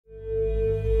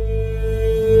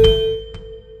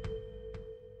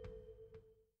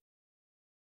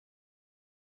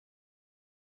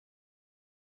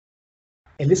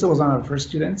Elisa was one of our first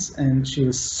students, and she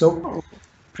was so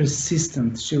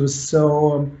persistent. She was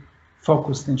so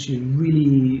focused, and she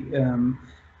really,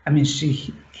 I mean,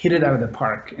 she hit it out of the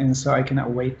park. And so I cannot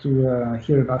wait to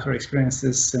hear about her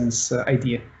experiences since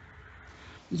IDEA.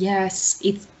 Yes,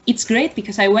 it's great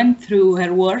because I went through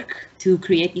her work to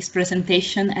create this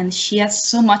presentation, and she has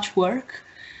so much work,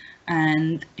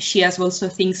 and she has also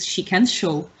things she can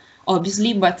show,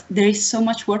 obviously, but there is so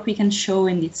much work we can show,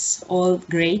 and it's all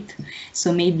great.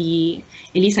 So maybe,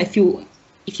 Elisa, if you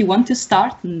want to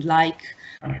start and like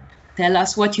tell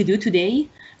us what you do today.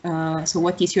 So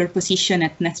what is your position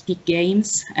at Netspeak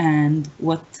Games and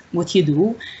what you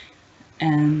do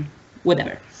and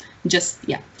whatever. Just,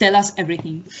 yeah, tell us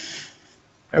everything.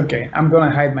 Okay, I'm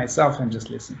gonna hide myself and just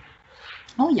listen.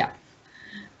 Oh, yeah.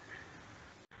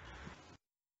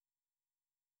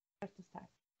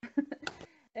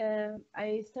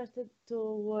 I started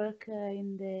to work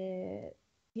in the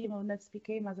team of Netspeak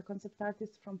Game as a concept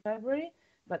artist from February,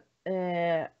 but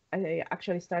I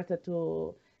actually started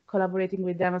to collaborating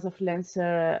with them as a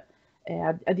freelancer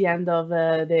at the end of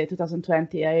the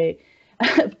 2020.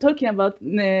 Talking about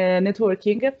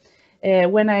networking,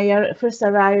 when I first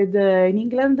arrived in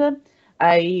England,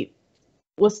 I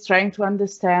was trying to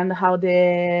understand how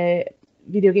the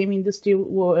video game industry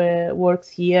works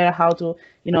here, how to,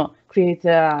 create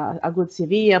a good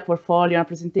CV, a portfolio, a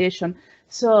presentation.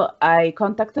 So I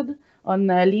contacted on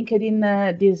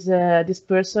LinkedIn this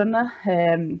person.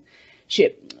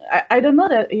 I don't know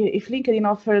that if LinkedIn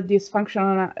offered this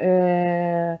function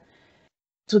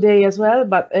today as well,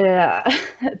 but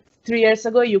 3 years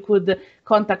ago you could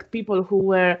contact people who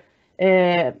were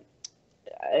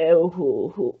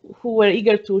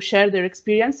eager to share their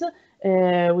experience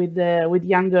with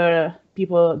younger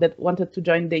people that wanted to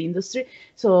join the industry.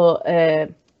 So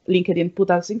LinkedIn put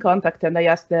us in contact, and I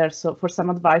asked there for some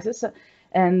advices.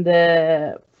 And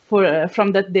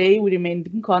from that day, we remained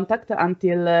in contact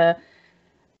until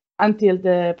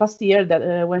the past year,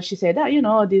 that when she said,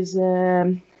 this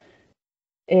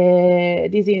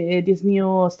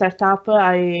new startup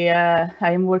I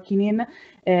am working in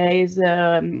is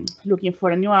looking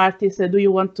for a new artist. Do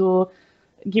you want to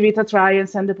give it a try and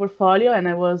send the portfolio? And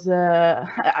I was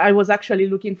actually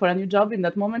looking for a new job in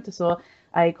that moment, so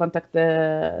I contacted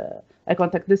the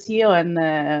CEO, and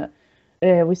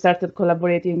we started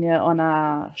collaborating on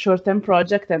a short-term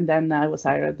project, and then I was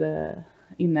hired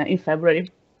in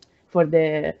February for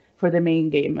the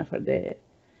main game, for the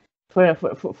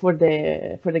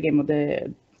game of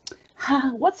the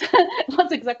what's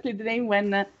exactly the name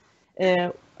when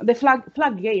the flag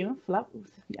game, yeah,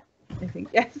 I think,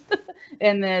 yes.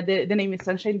 And the name is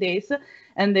Sunshine Days,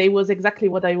 and it was exactly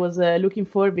what I was looking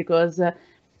for, because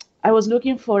I was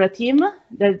looking for a team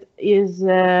that is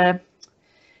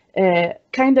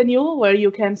kind of new, where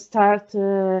you can start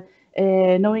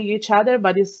knowing each other,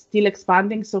 but is still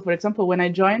expanding. So, for example, when I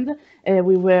joined,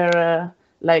 we were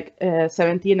like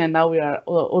 17, and now we are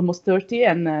almost 30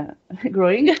 and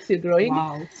growing, still growing.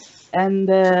 Wow. And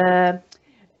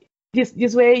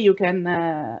this way you can,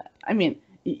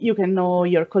 you can know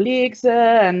your colleagues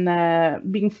and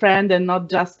being friend, and not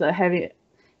just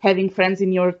having friends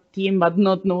in your team, but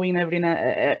not knowing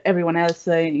everyone else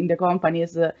in the company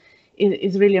is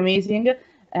really amazing.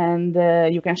 And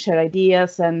you can share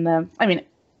ideas, and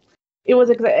it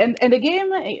was and the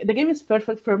game is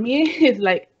perfect for me. It's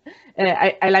like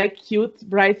I like cute,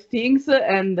 bright things,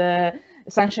 and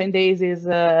Sunshine Days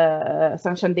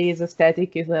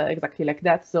aesthetic is exactly like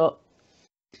that. So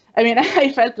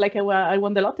I felt like I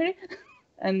won the lottery.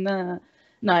 And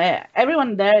no,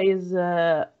 everyone there is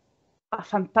a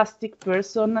fantastic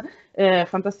person,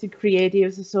 fantastic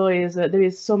creatives. So there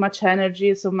is so much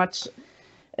energy, so much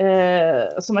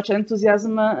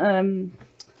enthusiasm.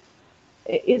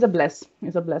 It's a bless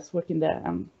working there.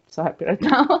 I'm so happy right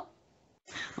now.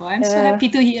 Oh, I'm so happy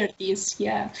to hear this.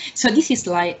 Yeah. So this is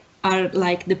are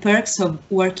the perks of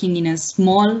working in a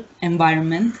small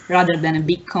environment rather than a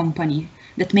big company,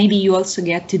 that maybe you also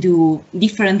get to do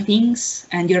different things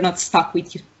and you're not stuck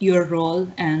with your role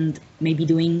and maybe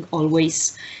doing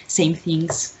always same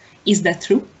things. Is that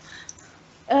true?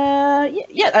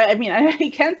 Yeah,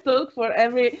 I can't talk for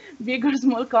every big or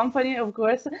small company, of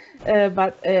course,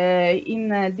 but in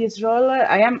this role,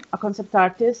 I am a concept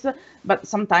artist, but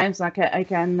sometimes I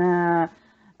can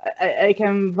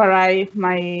vary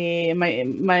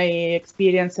my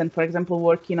experience. And for example,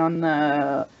 working on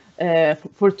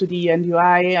for 2D and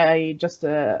UI, I'm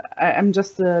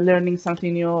just learning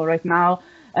something new right now.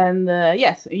 And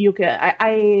yes, you can.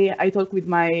 I talk with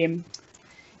my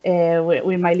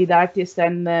lead artist,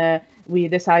 and we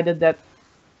decided that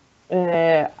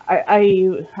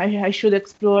I should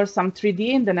explore some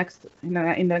 3D in the next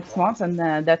months, and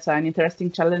that's an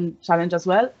interesting challenge as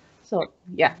well. So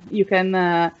yeah, you can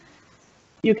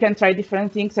try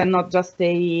different things and not just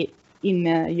stay in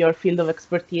your field of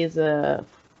expertise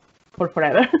for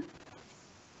forever.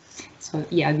 So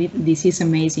yeah, this is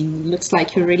amazing. Looks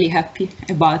like you're really happy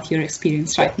about your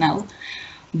experience right now.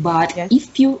 But Yes.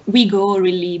 if we go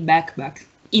really back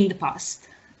in the past.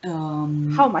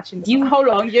 How much how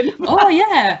long? Oh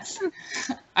yeah,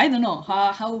 I don't know.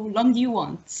 How long do you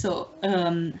want? So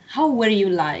how were you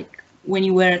like when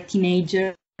you were a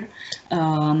teenager?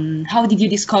 How did you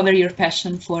discover your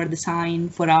passion for design,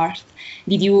 for art?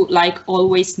 Did you like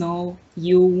always know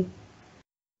you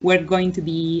were going to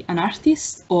be an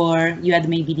artist, or you had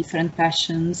maybe different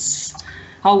passions?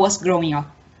 How was growing up?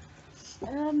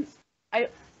 I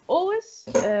always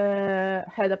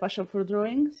had a passion for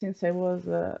drawing since I was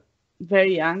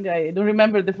very young. I don't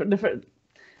remember the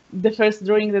first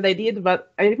drawing that I did,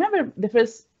 but I remember the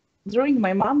first drawing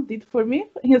my mom did for me.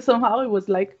 And somehow it was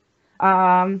like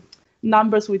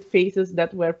numbers with faces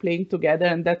that were playing together,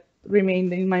 and that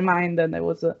remained in my mind. And I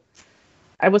was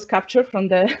captured from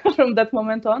from that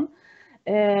moment on.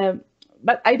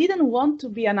 But I didn't want to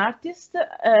be an artist.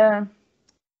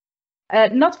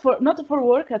 Not for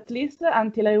work, at least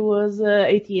until I was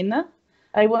 18.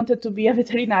 I wanted to be a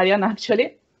veterinarian,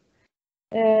 actually.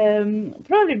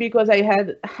 Probably because I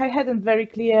hadn't very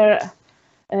clear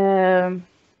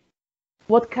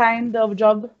what kind of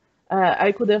job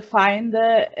I could find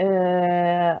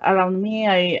around me.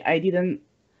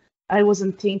 I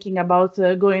wasn't thinking about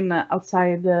going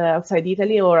outside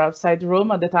Italy or outside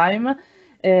Rome at the time.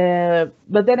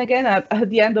 But then again, at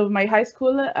the end of my high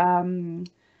school,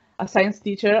 a science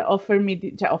teacher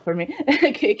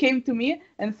came to me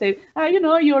and said,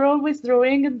 you're always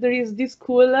drawing. There is this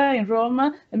school in Rome,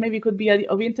 and maybe it could be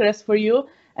of interest for you.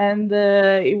 And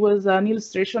it was an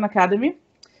illustration academy.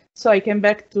 So I came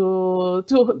back to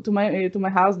my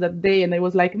house that day, and I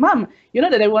was like, "Mom, you know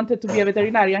that I wanted to be a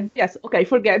veterinarian." Yes, okay,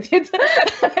 forget it.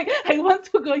 I want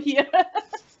to go here.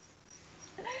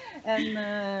 And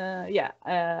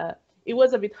it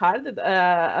was a bit hard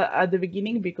at the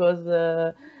beginning because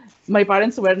my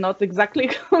parents were not exactly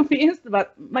convinced,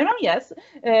 but my mom, yes.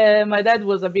 My dad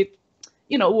was a bit,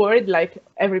 worried, like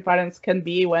every parents can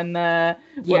be when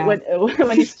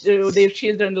it's, their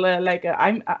children like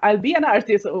I'll be an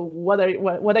artist. What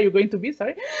are you going to be?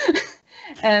 Sorry.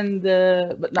 And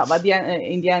but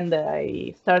in the end,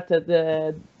 I started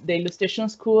the illustration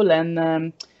school,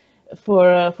 and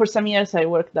for some years I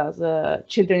worked as a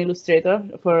children illustrator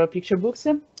for picture books,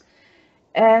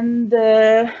 and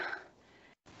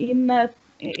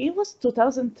it was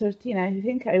 2013, I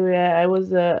think.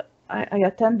 I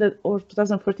attended, or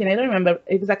 2014, I don't remember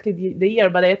exactly the year,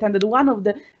 but I attended one of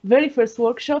the very first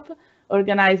workshop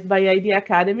organized by Idea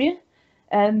Academy,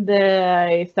 and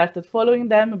I started following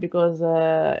them because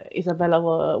Isabella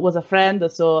was a friend,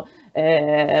 so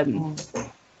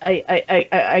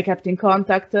I kept in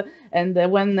contact, and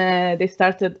when they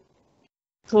started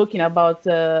talking about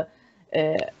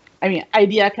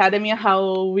Idea Academy,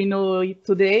 how we know it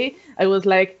today, I was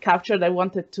like captured. I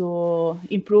wanted to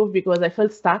improve because I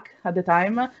felt stuck at the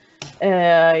time.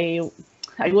 I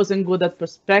wasn't good at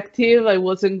perspective. I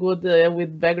wasn't good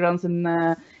with backgrounds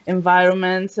and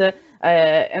environments,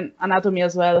 and anatomy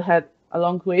as well had a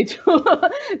long way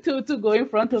to go in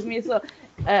front of me. So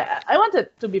I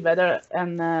wanted to be better,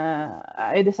 and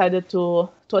I decided to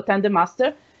attend the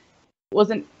master.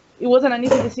 It wasn't an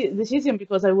easy decision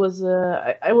because I was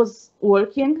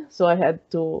working, so I had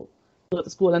to go to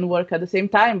school and work at the same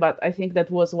time. But I think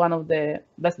that was one of the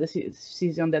best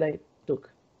decisions that I took.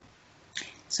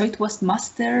 So it was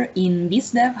master in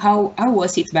BizDev. How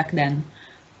was it back then?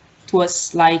 It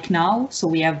was like now, so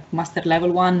we have master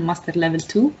level 1, master level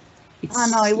 2.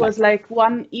 No, it was like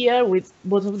 1 year with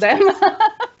both of them.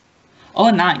 Oh,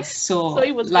 nice. So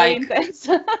it was very intense.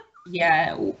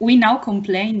 Yeah, we now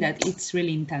complain that it's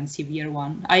really intensive year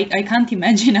 1. I can't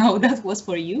imagine how that was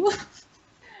for you.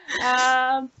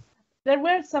 There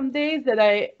were some days that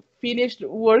I finished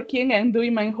working and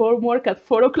doing my homework at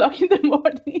 4 o'clock in the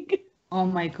morning. Oh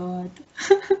my God.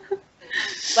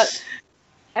 But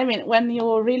I mean, when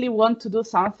you really want to do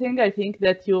something, I think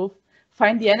that you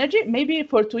find the energy. Maybe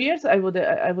for 2 years I would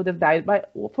have died, but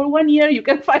for 1 year you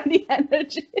can find the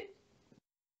energy.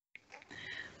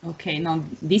 Okay, now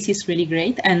this is really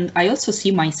great. And I also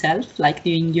see myself like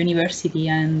doing university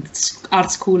and art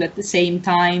school at the same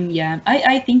time. Yeah,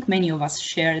 I think many of us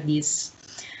share this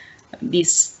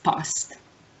past.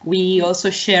 We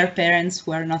also share parents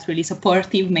who are not really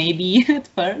supportive, maybe at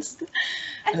first.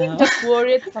 I think just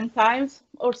worried sometimes.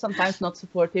 or sometimes not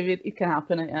supportive. It can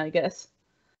happen, I guess.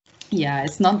 Yeah,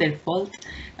 it's not their fault.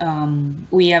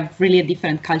 We have really a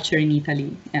different culture in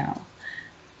Italy.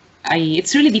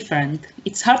 It's really different.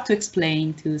 It's hard to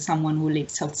explain to someone who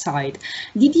lives outside.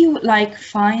 Did you like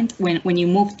find when you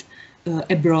moved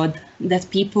abroad that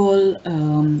people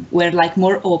were like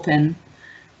more open,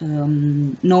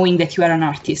 knowing that you are an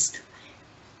artist,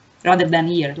 rather than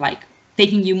here, like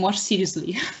taking you more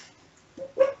seriously?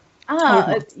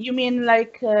 You mean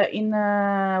like in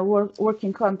a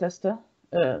working context?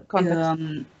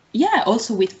 Context? Yeah,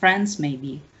 also with friends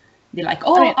maybe. They're like,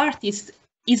 oh, I mean, artist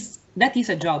is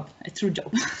a job, a true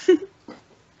job.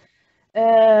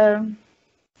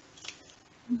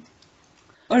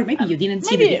 Or maybe you didn't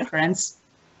see the difference.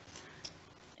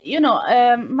 You know,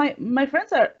 my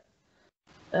friends are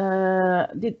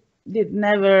did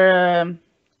never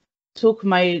took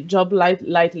my job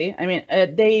lightly. I mean,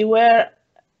 they were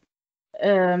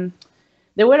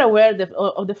aware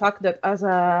of the fact that as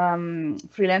a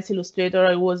freelance illustrator,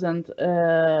 I wasn't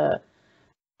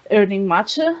earning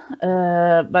much,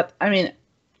 but I mean,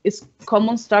 it's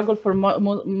common struggle for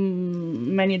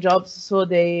many jobs. So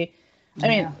they, I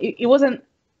mean, it wasn't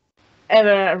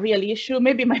ever a real issue.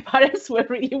 Maybe my parents were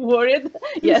really worried.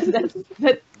 Yes,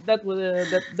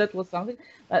 that was something.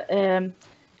 But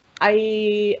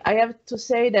I have to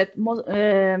say that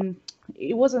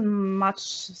it wasn't much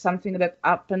something that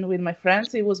happened with my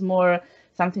friends. It was more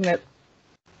something that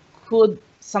could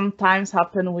sometimes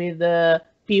happen with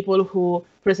people who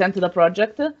presented a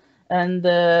project. And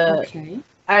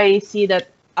I see that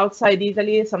outside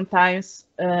Italy sometimes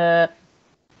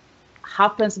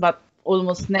happens, but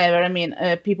almost never. I mean,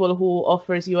 people who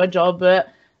offers you a job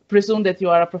presume that you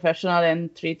are a professional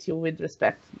and treat you with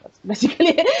respect. That's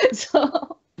basically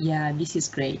so. Yeah, this is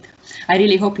great. I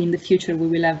really hope in the future we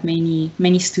will have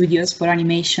many studios for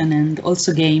animation and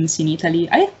also games in Italy.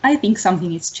 I think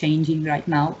something is changing right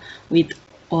now with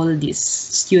all these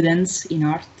students in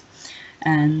art,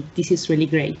 and this is really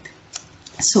great.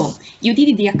 So you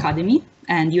did the academy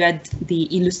and you had the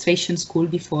illustration school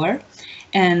before,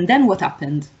 and then what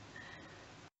happened?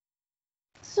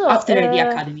 So after the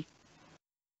academy?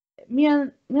 Me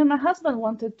and my husband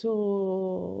wanted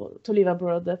to live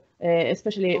abroad,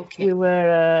 especially we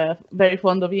were very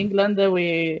fond of England.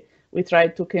 We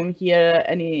tried to come here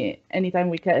anytime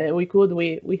we could.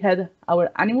 We had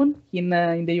our honeymoon in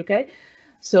the UK,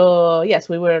 so yes,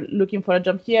 we were looking for a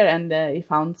job here, and we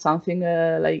found something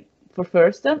like for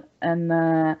first,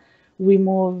 and we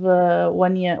moved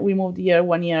 1 year. We moved here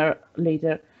 1 year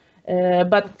later,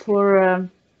 but for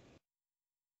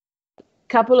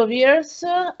couple of years,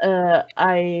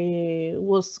 I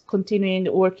was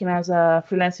continuing working as a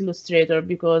freelance illustrator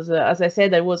because, as I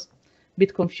said, I was a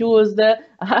bit confused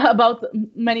about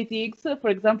many things. For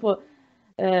example,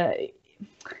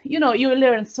 you know, you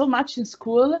learn so much in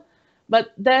school,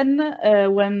 but then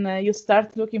when you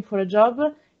start looking for a job,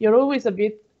 you're always a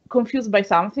bit confused by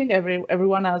something.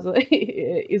 Everyone has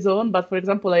his own. But for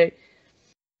example,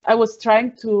 I was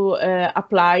trying to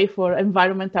apply for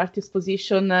environment artist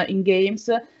position in games,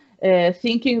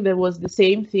 thinking there was the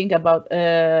same thing about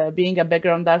being a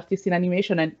background artist in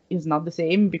animation, and it's not the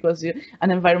same because an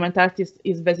environment artist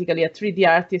is basically a 3D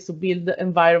artist who build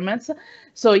environments.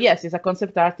 So yes, it's a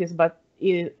concept artist, but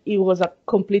it was a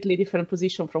completely different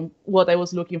position from what I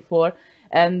was looking for.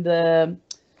 And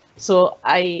so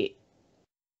I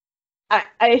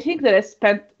think that I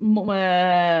spent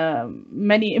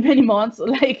many months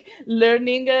like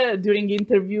learning during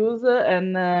interviews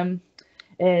and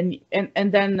then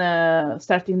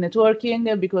starting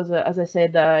networking because as I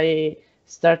said, I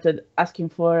started asking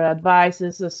for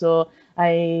advices. So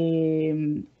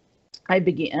I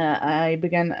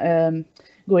began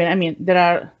going. I mean, there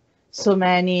are so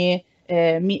many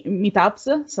meetups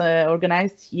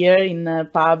organized here in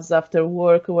pubs after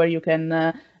work where you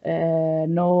can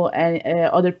know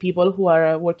other people who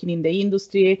are working in the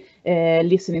industry,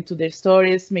 listening to their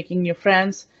stories, making new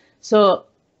friends. So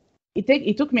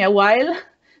it took me a while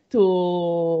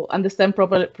to understand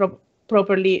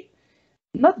properly,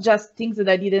 not just things that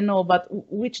I didn't know, but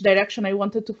which direction I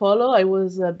wanted to follow. I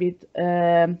was a bit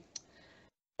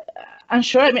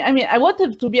unsure. I mean, I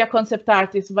wanted to be a concept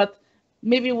artist, but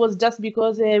maybe it was just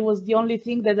because it was the only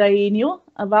thing that I knew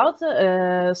about.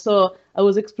 So I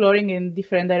was exploring in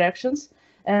different directions.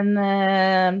 And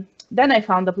then I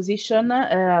found a position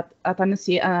at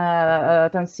Annecy,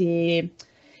 at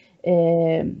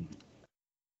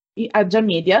Jam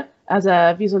Media as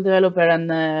a visual developer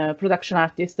and production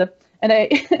artist. And I,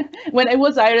 when I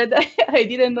was hired, I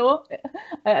didn't know,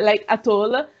 like at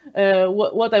all,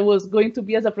 what I was going to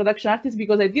be as a production artist,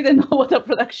 because I didn't know what a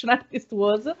production artist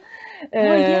was. Oh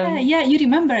yeah, yeah. You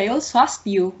remember I also asked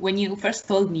you when you first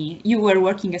told me you were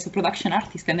working as a production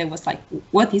artist, and I was like,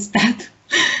 "What is that?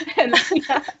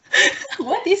 Yeah.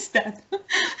 What is that?"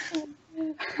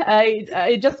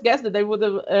 I just guessed that I would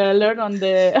have learned on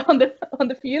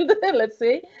the field, let's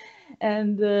say.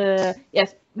 And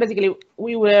yes, basically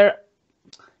we were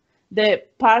the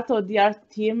part of the art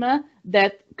team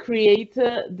that create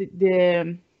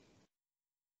the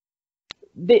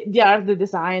art, the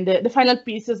design, the final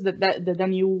pieces that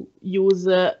then you use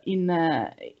in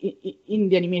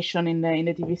the animation in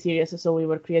the TV series. So we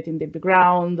were creating the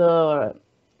background,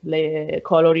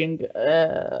 coloring.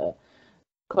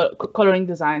 Coloring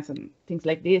designs and things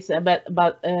like this,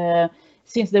 but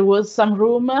since there was some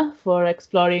room for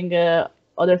exploring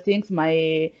other things,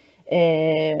 my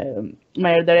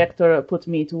director put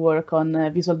me to work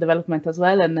on visual development as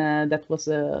well, and that was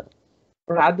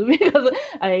rad because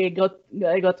I got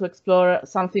to explore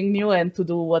something new and to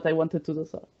do what I wanted to do.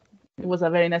 So it was a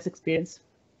very nice experience.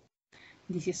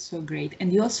 This is so great.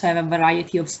 And you also have a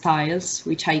variety of styles,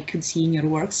 which I could see in your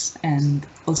works, and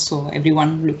also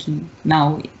everyone looking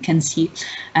now can see.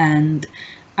 And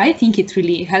I think it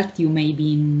really helped you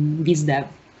maybe in VizDev.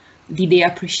 Did they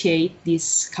appreciate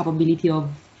this capability of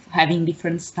having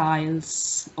different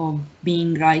styles, of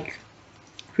being like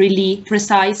really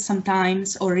precise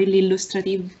sometimes or really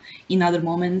illustrative in other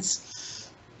moments?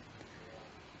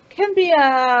 Can be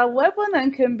a weapon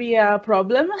and can be a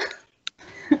problem.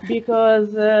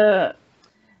 Because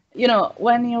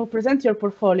when you present your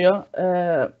portfolio,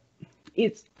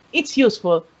 it's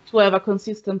useful to have a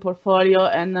consistent portfolio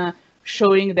and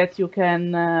showing that you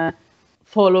can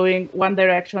following one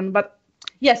direction. But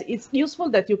yes, it's useful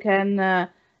that you can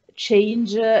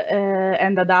change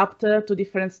and adapt to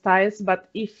different styles. But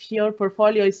if your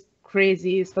portfolio is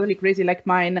crazy, it's totally crazy like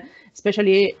mine,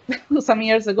 especially some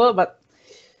years ago, but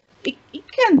it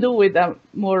can do with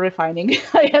more refining,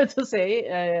 I have to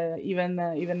say, even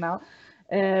now.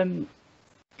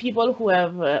 People who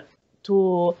have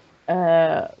to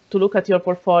look at your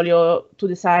portfolio to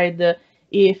decide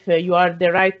if you are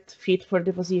the right fit for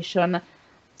the position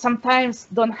sometimes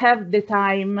don't have the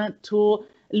time to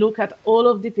look at all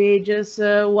of the pages,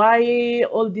 why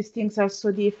all these things are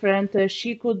so different.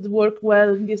 She could work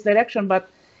well in this direction, but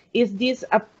is this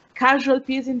a casual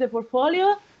piece in the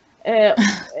portfolio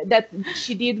that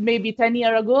she did maybe 10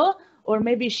 years ago, or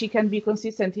maybe she can be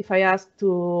consistent if I ask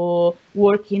to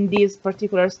work in this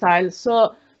particular style.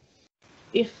 So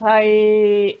if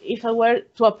I were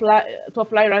to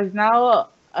apply right now,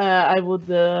 I would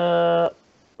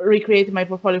recreate my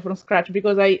portfolio from scratch,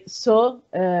 because I saw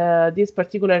this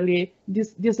particularly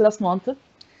this last month,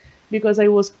 because I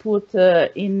was put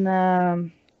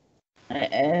into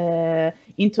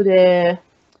the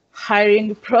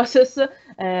hiring process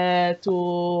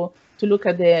to look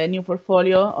at the new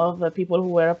portfolio of people who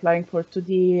were applying for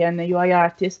 2D and UI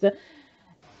artists,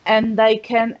 and I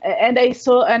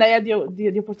had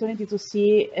the opportunity to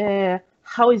see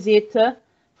how is it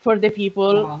for the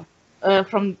people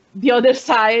from the other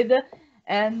side,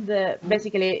 and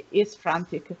basically it's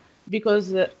frantic,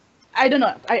 because I don't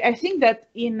know. I think that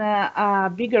in a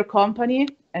bigger company,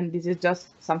 and this is just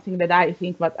something that I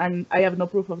think, but I have no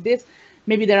proof of this.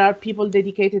 Maybe there are people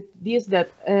dedicated to this that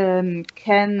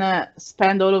can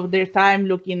spend all of their time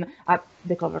looking at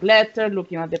the cover letter,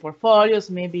 looking at the portfolios,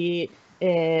 maybe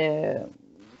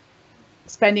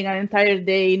spending an entire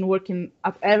day in working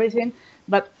at everything.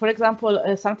 But for example,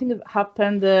 something that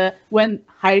happened when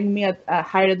hired me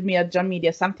at Jam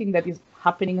Media, something that is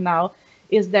happening now,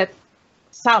 is that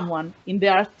someone in the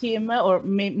art team, or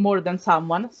more than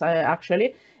someone,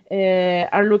 actually,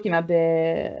 are looking at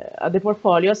the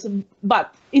portfolios,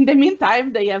 but in the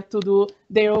meantime they have to do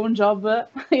their own job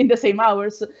in the same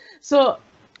hours. So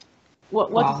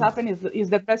what is happening is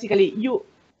that basically you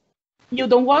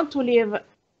don't want to leave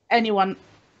anyone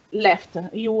left.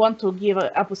 You want to give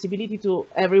a possibility to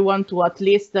everyone to at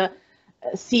least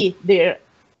see their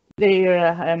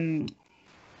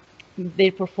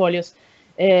portfolios,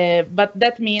 but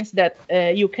that means that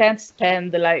you can't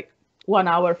spend like 1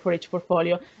 hour for each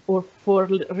portfolio, or for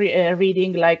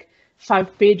reading like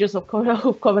 5 pages of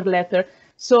cover letter.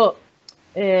 So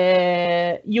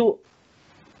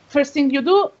first thing you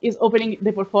do is opening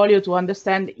the portfolio to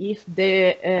understand if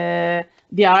the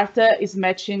art is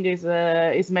matching the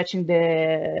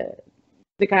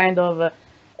kind of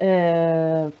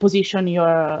position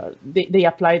they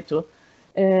applied to.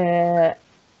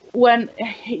 When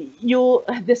you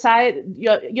decide you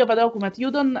have a document,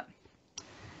 you don't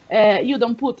you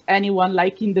don't put anyone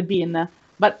like in the bin,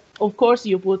 but of course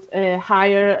you put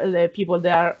hire people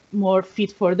that are more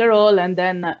fit for the role, and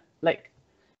then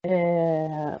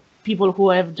people who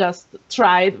have just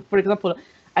tried. For example,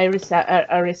 I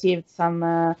received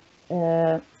some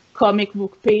comic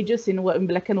book pages in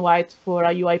black and white for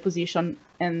a UI position,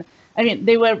 and I mean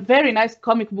they were very nice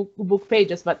comic book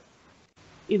pages, but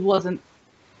it wasn't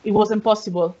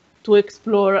possible to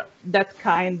explore that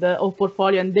kind of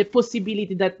portfolio and the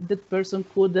possibility that that person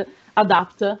could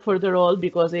adapt for the role,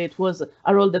 because it was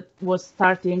a role that was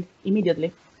starting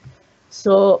immediately.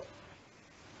 So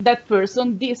that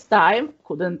person this time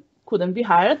couldn't be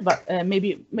hired, but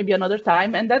maybe another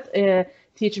time. And that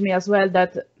teach me as well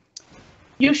that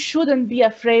you shouldn't be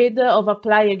afraid of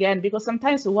apply again, because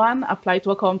sometimes one apply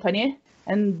to a company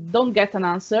and don't get an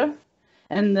answer,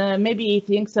 and maybe he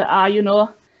thinks, you know,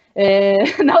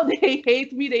 now they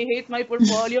hate me, they hate my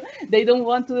portfolio, they don't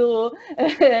want to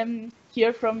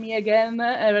hear from me again,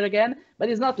 ever again. But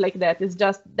it's not like that. It's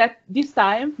just that this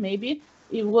time maybe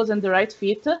it wasn't the right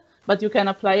fit, but you can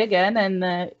apply again, and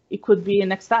it could be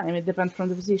next time. It depends from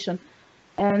the position.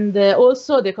 And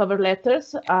also the cover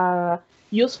letters are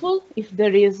useful if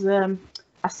there is a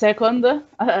second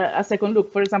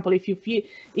look. For example, if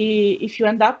you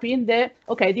end up in the,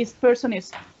 okay, this person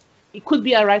it could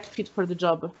be a right fit for the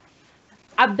job.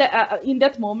 In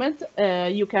that moment,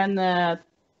 you can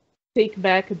take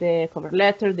back the cover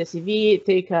letter, the CV,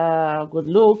 take a good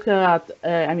look at,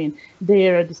 I mean,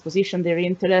 their disposition, their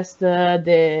interest,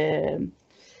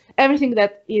 everything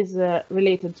that is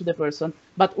related to the person.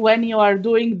 But when you are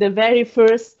doing the very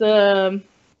first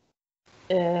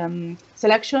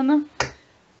selection,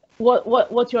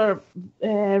 what you're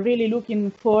really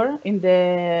looking for in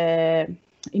the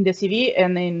CV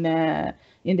and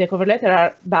in the cover letter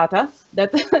are data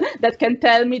that that can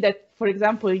tell me that, for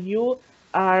example, you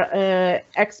are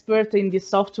expert in this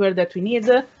software that we need.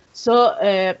 So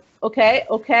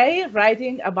okay,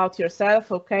 writing about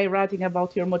yourself, okay, writing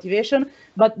about your motivation,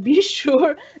 but be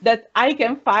sure that I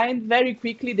can find very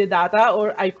quickly the data,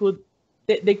 or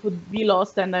they could be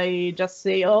lost, and I just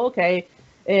say, oh, okay,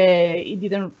 he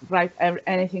didn't write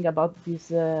anything about this,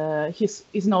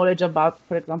 his knowledge about,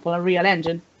 for example, a real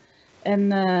engine.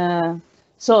 And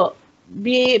so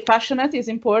be passionate is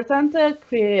important,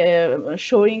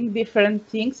 showing different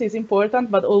things is important,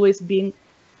 but always being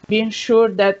sure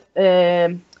that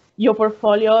your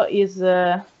portfolio is,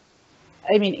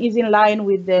 is in line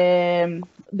with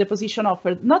the position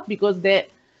offered, not because the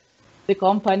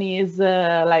company is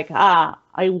like,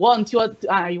 I want you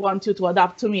to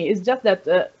adapt to me. It's just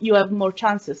that you have more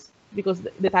chances, because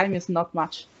the time is not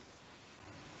much.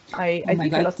 I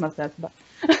think I lost myself, but.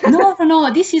 No,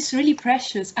 this is really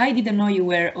precious. I didn't know you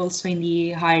were also in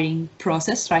the hiring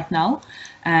process right now,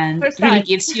 and it really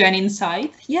gives you an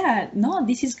insight. Yeah, no,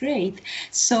 this is great.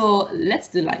 So let's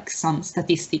do like some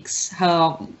statistics.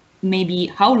 How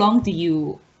long do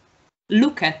you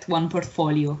look at one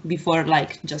portfolio before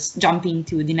like just jumping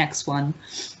to the next one?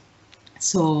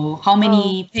 So how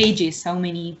many pages, how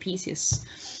many pieces?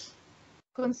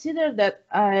 Consider that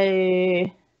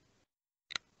I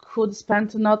could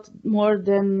spend not more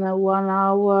than 1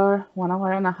 hour, 1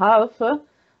 hour and a half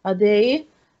a day,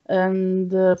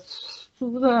 and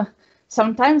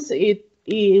sometimes we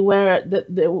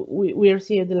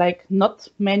received like not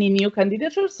many new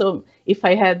candidatures. So if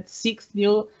I had 6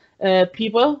 new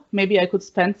people, maybe I could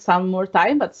spend some more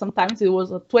time, but sometimes it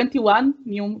was 21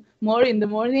 new more in the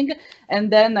morning, and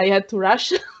then I had to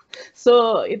rush.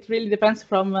 So it really depends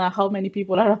from how many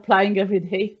people are applying every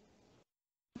day.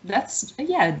 That's,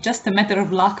 just a matter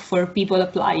of luck for people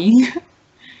applying.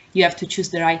 You have to choose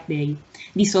the right day.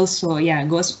 This also,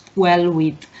 goes well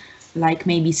with like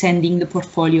maybe sending the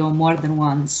portfolio more than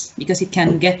once, because it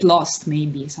can get lost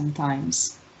maybe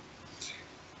sometimes.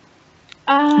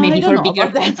 Maybe for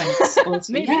bigger companies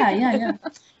also. Yeah.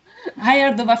 I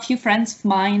heard of a few friends of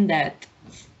mine that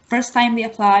first time they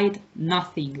applied,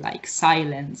 nothing, like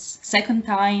silence. Second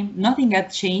time, nothing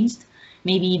had changed.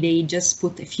 Maybe they just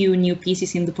put a few new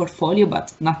pieces in the portfolio,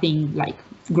 but nothing like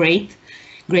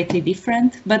greatly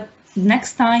different. But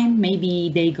next time, maybe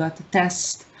they got a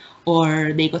test,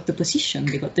 or they got the position,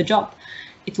 they got the job.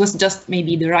 It was just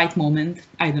maybe the right moment.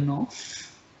 I don't know.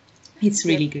 It's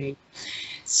really great.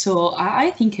 So I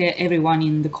think everyone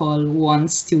in the call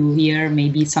wants to hear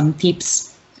maybe some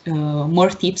tips, more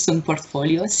tips on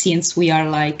portfolio, since we are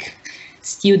like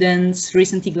students,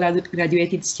 recently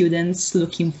graduated students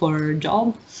looking for a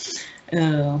job,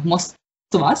 most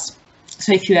of us.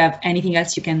 So if you have anything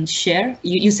else you can share,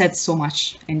 you said so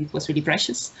much and it was really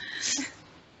precious.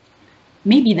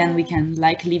 Maybe then we can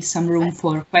like leave some room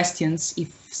for questions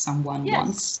if someone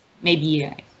wants,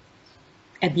 maybe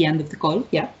at the end of the call.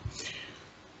 Yeah.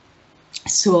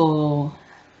 So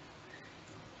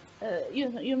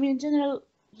you mean general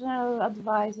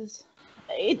advices?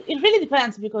 It really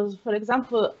depends, because, for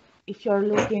example, if you're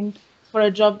looking for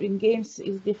a job in games,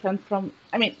 is different from,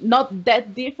 I mean, not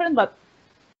that different, but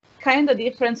kind of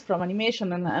different from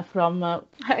animation and from.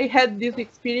 I had this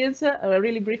experience, a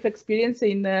really brief experience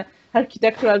in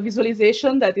architectural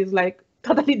visualization that is like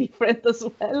totally different as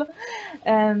well,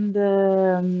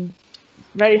 and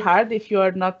very hard if you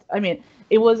are not. I mean,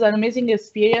 it was an amazing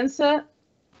experience,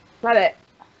 but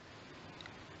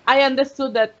I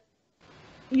understood that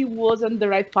it wasn't the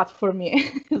right path for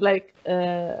me. Like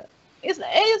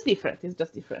it's different. It's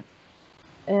just different.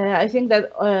 I think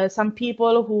that some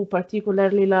people who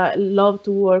particularly love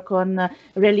to work on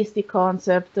realistic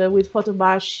concept with photo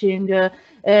bashing,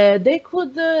 they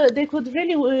could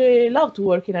really love to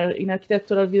work in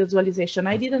architectural visualization.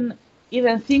 I didn't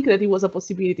even think that it was a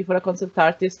possibility for a concept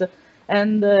artist,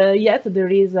 and yet there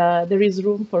is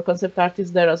room for concept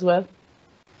artists there as well.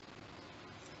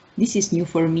 This is new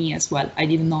for me as well. I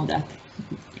didn't know that.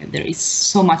 There is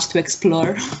so much to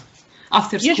explore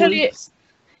after school.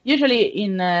 Usually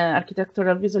in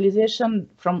architectural visualization,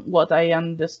 from what I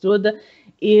understood,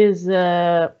 is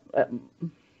like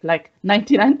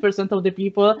 99% of the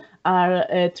people are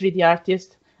 3D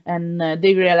artists, and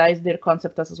they realize their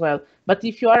concept as well. But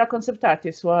if you are a concept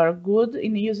artist who are good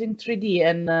in using 3D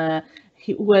and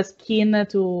who is keen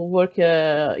to work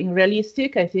in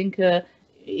realistic, I think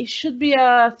it should be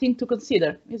a thing to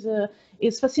consider.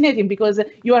 It's fascinating because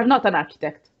you are not an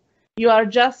architect. You are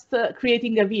just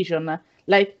creating a vision.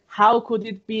 Like, how could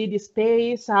it be this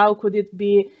space? How could it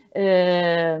be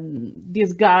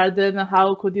this garden?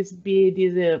 How could this be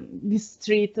this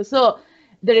street? So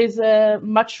there is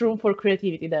much room for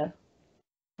creativity there.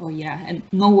 Oh yeah, and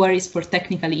no worries for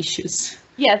technical issues.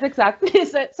 Yes, exactly.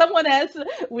 So someone else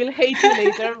will hate you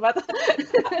later, but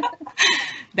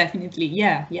definitely,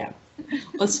 yeah.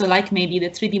 Also, like maybe the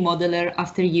 3D modeler,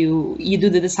 after you do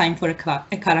the design for a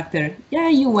character, yeah,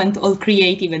 you went all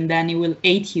creative, and then he will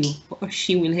hate you, or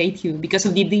she will hate you because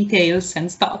of the details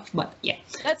and stuff. But yeah,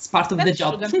 that's part of the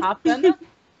job. That shouldn't happen.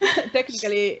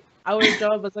 Technically, our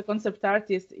job as a concept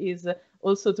artist is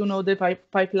also to know the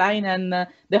pipeline and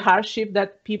the hardship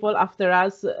that people after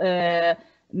us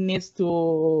needs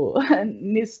to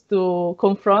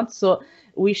confront. So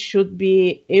we should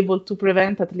be able to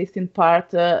prevent, at least in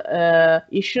part,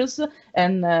 issues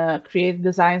and create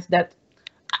designs that.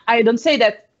 I don't say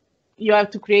that you have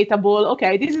to create a ball.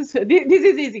 Okay, this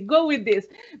is easy. Go with this,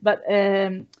 but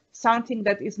something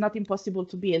that is not impossible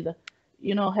to build.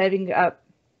 You know, having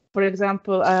for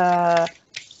example,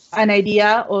 an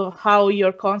idea of how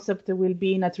your concept will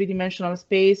be in a three-dimensional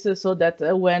space, so that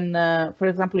when, for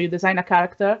example, you design a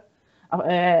character,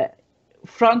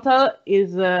 frontal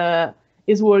is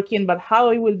working, but how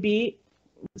it will be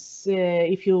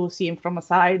if you see him from a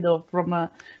side or from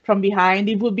behind,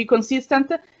 it would be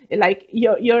consistent. Like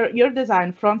your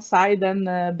design, front, side, and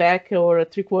back, or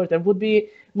three-quarter would be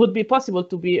possible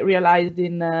to be realized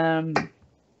in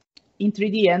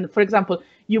 3D. And for example,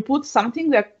 you put something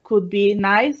that could be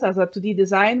nice as a 2D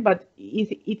design, but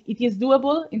it is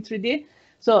doable in 3D.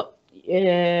 So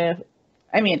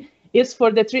I mean, it's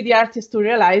for the 3D artist to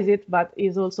realize it, but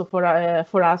it's also for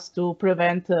us to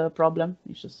prevent problem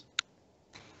issues.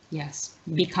 Yes,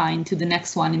 be kind to the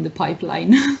next one in the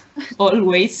pipeline,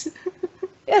 always.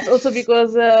 Yes, also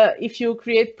because if you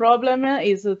create problem,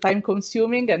 is time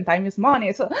consuming, and time is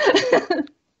money. So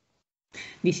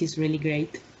this is really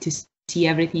great to see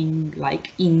everything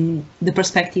like in the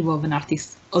perspective of an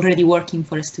artist already working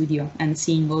for a studio and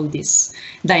seeing all these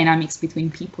dynamics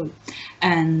between people.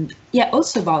 And yeah,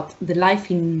 also about the life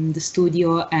in the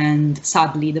studio and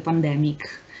sadly the pandemic.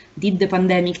 Did the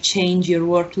pandemic change your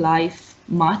work life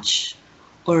much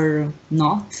or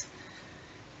not?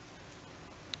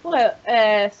 Well,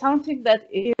 something that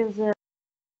is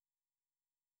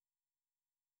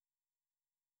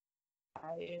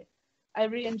I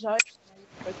really enjoyed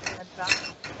working at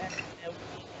Advertise, and we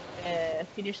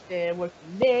finished the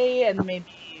working day and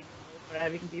maybe go for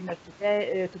having dinner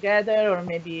together, or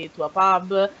maybe to a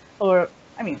pub, or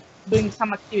I mean, doing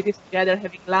some activities together,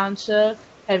 having lunch,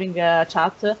 having a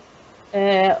chat.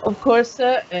 Of course,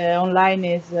 online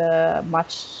is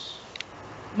much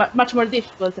more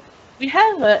difficult. We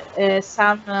have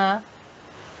some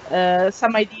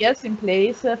ideas in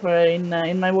place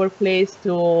in my workplace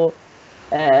to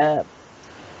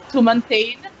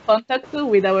maintain contact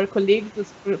with our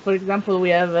colleagues. For example, we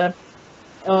have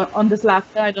on the Slack.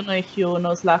 I don't know if you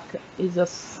know Slack is a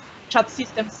chat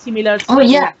system similar to. Oh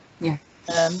yeah.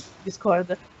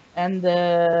 Discord, and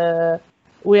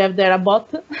we have there a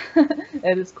bot,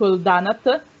 and it's called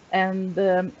Donut. And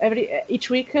every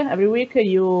week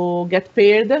you get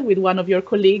paired with one of your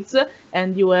colleagues,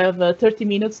 and you have 30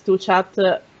 minutes to chat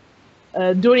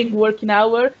during working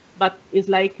hour, but it's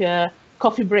like a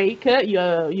coffee break.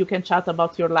 You can chat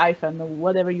about your life and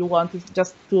whatever you want. It's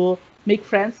just to make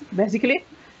friends, basically,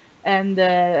 and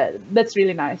that's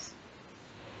really nice.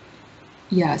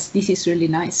 Yes, this is really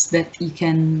nice that you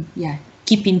can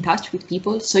keep in touch with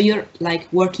people. So you're like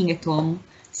working at home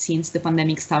since the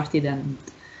pandemic started, and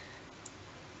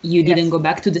you didn't go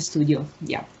back to the studio.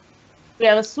 Yeah. We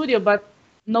have a studio, but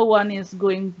no one is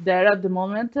going there at the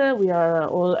moment. We are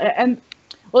all, and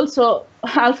also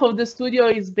half of the studio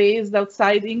is based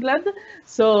outside England,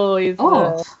 so it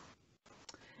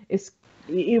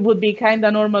would be kind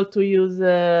of normal to use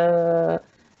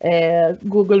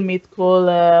Google Meet call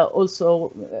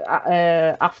also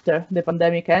after the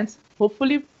pandemic ends,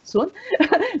 hopefully soon,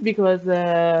 because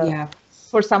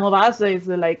for some of us it's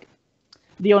like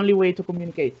the only way to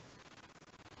communicate.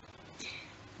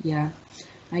 Yeah,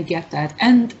 I get that.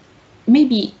 And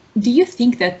maybe, do you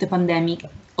think that the pandemic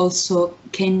also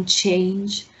can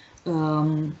change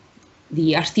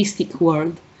the artistic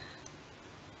world?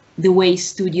 The way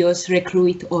studios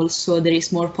recruit also, there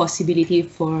is more possibility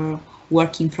for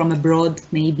working from abroad,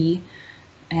 maybe.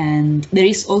 And there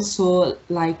is also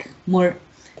like more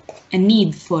a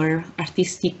need for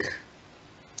artistic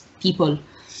people,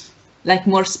 like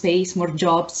more space, more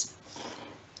jobs.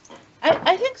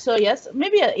 I think so, yes.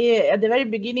 Maybe at the very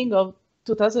beginning of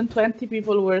 2020,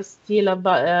 people were still a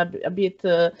bit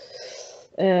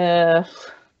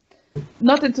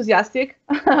not enthusiastic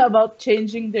about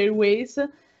changing their ways.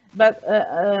 But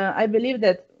I believe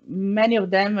that many of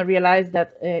them realized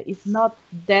that it's not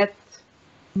that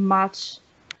much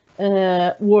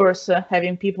worse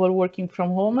having people working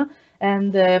from home.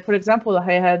 And for example,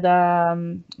 I had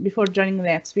before joining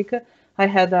next week, I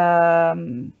had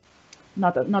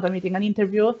not a meeting, an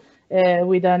interview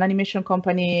with an animation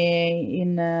company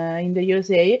in the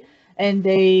USA, and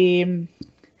they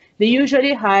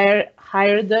usually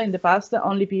hired in the past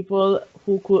only people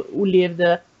who lived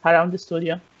around the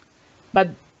studio. But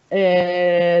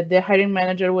the hiring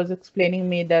manager was explaining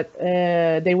me that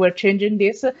they were changing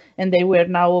this, and they were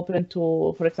now open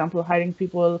to, for example, hiring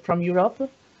people from Europe.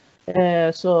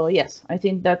 So yes, I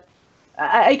think that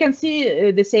I can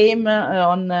see the same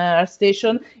on our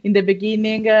station. In the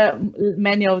beginning,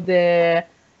 many of the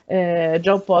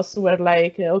job posts were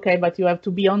like, okay, but you have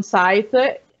to be on site.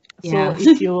 So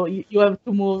if you have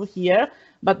to move here.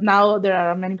 But now there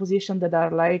are many positions that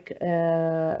are like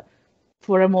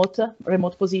for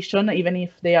remote position, even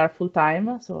if they are full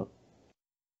time. So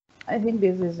I think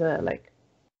this is like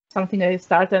something that is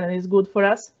started and is good for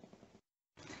us.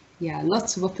 Yeah,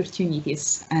 lots of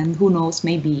opportunities, and who knows,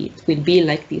 maybe it will be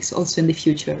like this also in the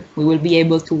future. We will be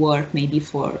able to work maybe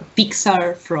for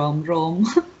Pixar from Rome.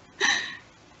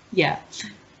 Yeah,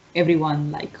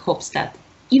 everyone like hopes that,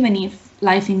 even if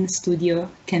life in the studio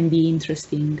can be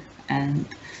interesting, and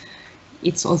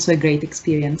it's also a great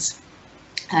experience.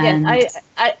 And yes,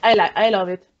 I love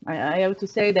it. I have to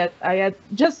say that I had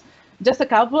just a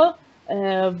couple,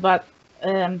 but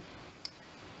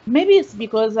maybe it's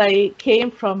because I came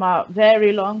from a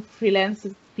very long freelance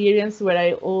experience where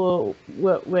I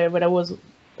was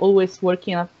always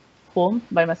working at home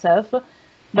by myself.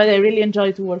 But I really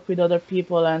enjoy to work with other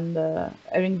people and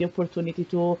having the opportunity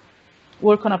to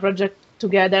work on a project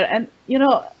together. And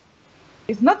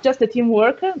it's not just the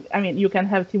teamwork. I mean, you can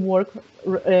have teamwork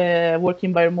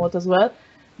working by remote as well,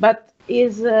 but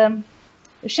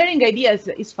sharing ideas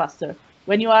is faster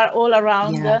when you are all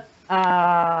around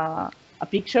a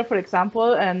picture, for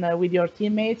example, and with your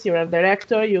teammates, you're a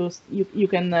director. You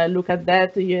can look at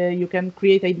that. You can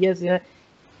create ideas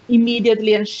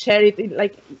immediately and share it.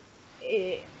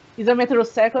 It's a matter of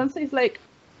seconds. It's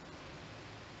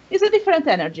a different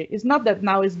energy. It's not that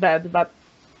now is bad, but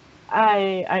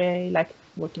I like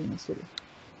working in a studio.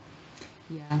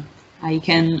 Yeah, I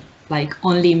can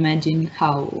only imagine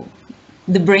how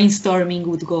the brainstorming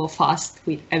would go fast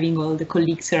with having all the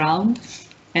colleagues around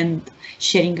and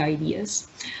sharing ideas.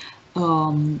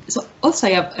 So also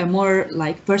I have a more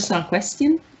personal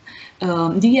question.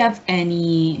 Do you have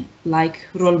any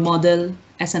role model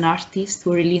as an artist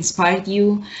who really inspired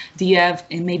you? Do you have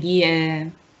maybe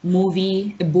a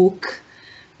movie, a book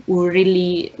who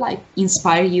really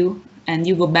inspire you, and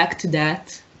you go back to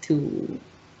that to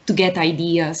get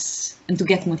ideas and to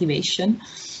get motivation?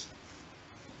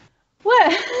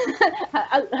 Well,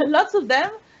 lots of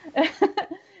them.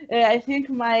 I think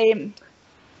my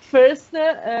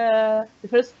the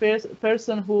first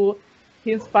person who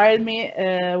he inspired me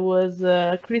was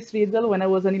Chris Riddle. When I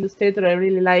was an illustrator, I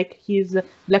really like his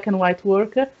black and white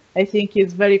work. I think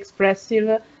he's very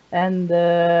expressive, and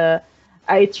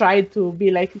I tried to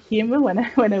be like him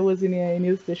when I was in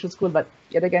illustration school. But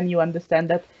yet again, you understand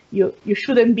that you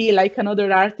shouldn't be like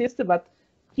another artist, but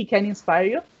he can inspire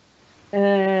you.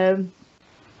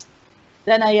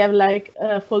 Then I have like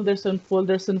folders and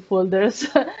folders and folders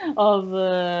of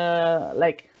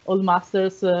like old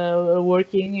masters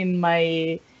working in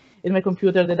my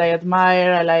computer that I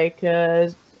admire. I like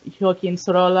Joaquin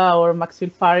Sorolla or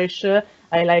Maxwell Parrish.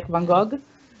 I like Van Gogh,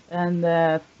 and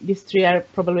these three are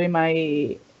probably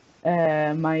my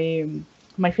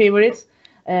my favorites.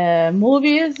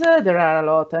 Movies, there are a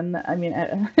lot, and I mean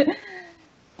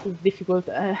it's difficult.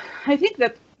 I think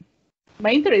that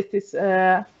my interest is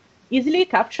easily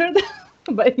captured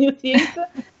by new things.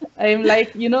 I'm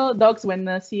like, you know, dogs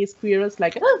when see squirrels,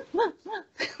 like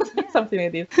something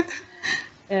like this.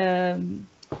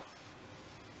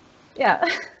 Yeah,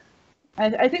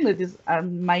 I think that these are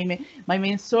my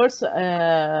main source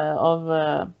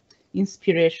of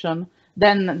inspiration.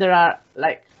 Then there are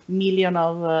like million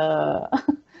of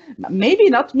maybe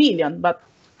not million, but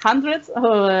hundreds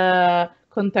of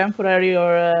contemporary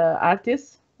or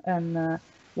artists, and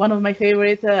one of my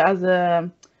favorite as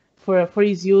for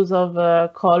his use of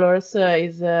colors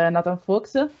is Nathan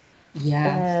Fox.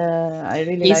 Yeah, I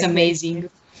really he's like amazing.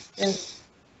 Yes.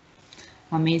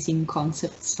 Amazing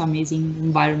concepts, amazing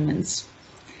environments.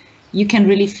 You can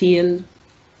really feel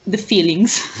the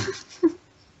feelings.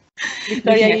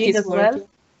 Victoria Yin as well.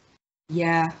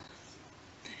 Yeah.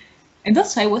 And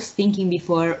also I was thinking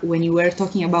before when you were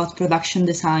talking about production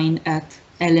design at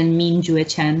Ellen Min Jue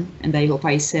Chen, and I hope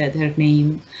I said her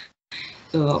name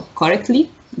correctly,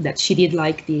 that she did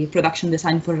like the production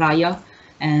design for Raya.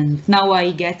 And now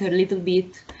I get a little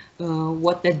bit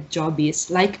what that job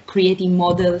is, like creating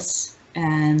models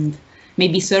and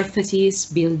maybe surfaces,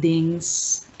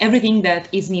 buildings, everything that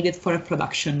is needed for a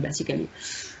production, basically.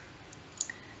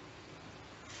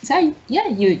 So yeah,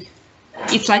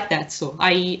 it's like that. So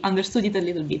I understood it a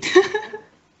little bit.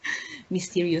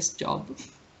 Mysterious job.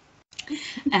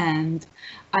 And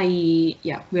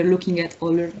we're looking at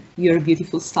all your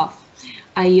beautiful stuff.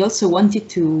 I also wanted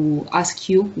to ask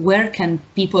you, where can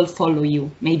people follow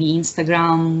you? Maybe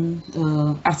Instagram,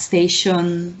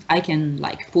 ArtStation. I can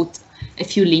like put a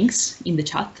few links in the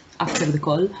chat after the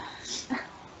call.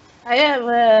 I have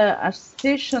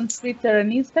ArtStation, Twitter,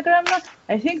 and Instagram.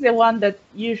 I think the one that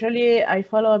usually I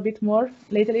follow a bit more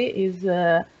lately is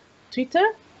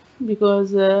Twitter,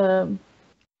 because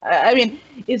I mean,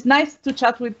 it's nice to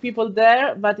chat with people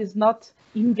there, but it's not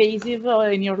invasive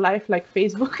in your life like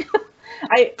Facebook.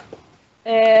 I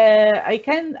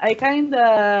kind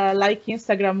of like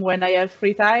Instagram when I have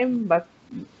free time, but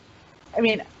I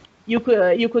mean, you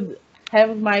could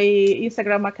have my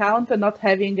Instagram account and not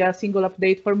having a single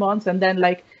update for months, and then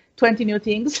like 20 new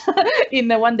things in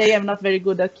one day. I'm not very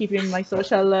good at keeping my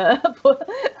social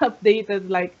updated,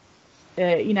 like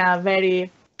in a very,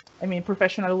 I mean,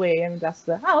 professional way. I'm just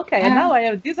okay, and now I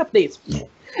have these updates.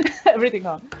 Everything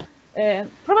on.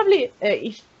 Probably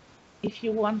if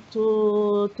you want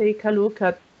to take a look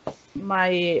at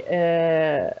my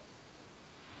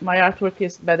my artwork,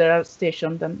 is better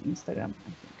ArtStation than Instagram, I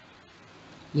think.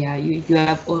 Yeah, you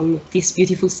have all this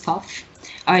beautiful stuff.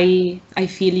 I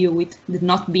feel you with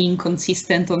not being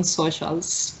consistent on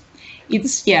socials.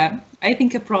 It's, yeah, I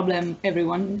think a problem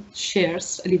everyone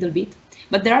shares a little bit.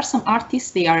 But there are some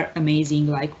artists, they are amazing,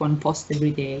 like one post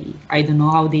every day. I don't know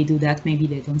how they do that. Maybe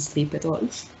they don't sleep at all.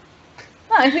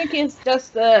 No, I think it's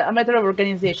just a matter of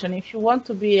organization. If you want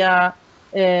to be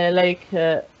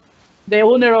the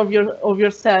owner of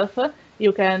yourself,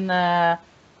 you can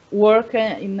work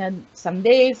in some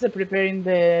days preparing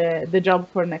the job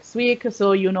for next week.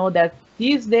 So you know that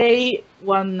this day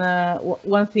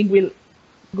one thing will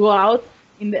go out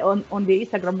on the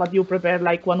Instagram, but you prepare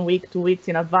like 1 week, 2 weeks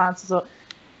in advance. So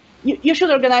you should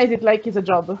organize it like it's a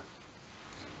job.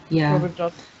 Yeah. Proper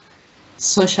job.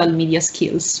 Social media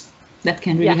skills that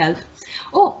can really help.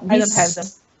 Oh, I don't have them.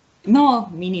 No,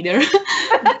 me neither.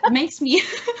 Makes me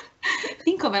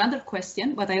think of another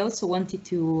question, but I also wanted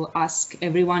to ask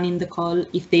everyone in the call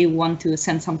if they want to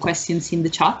send some questions in the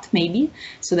chat, maybe,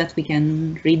 so that we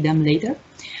can read them later.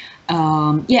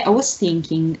 Yeah, I was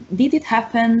thinking, did it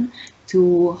happen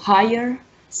to hire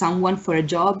someone for a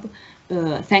job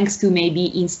thanks to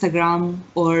maybe Instagram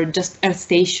or just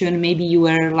ArtStation? Maybe you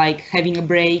were like having a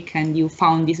break and you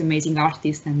found this amazing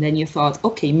artist, and then you thought,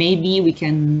 okay, maybe we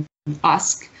can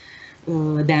ask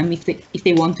them if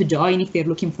they want to join, if they're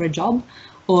looking for a job.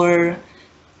 Or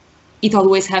it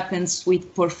always happens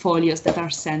with portfolios that are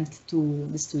sent to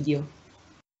the studio?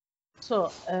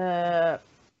 So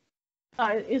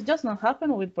it's just not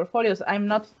happen with portfolios. I'm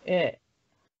not.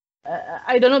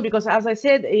 I don't know, because as I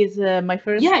said, is my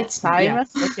first time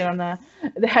working on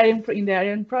the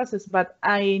hiring process. But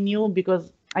I knew,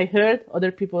 because I heard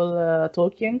other people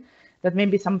talking, that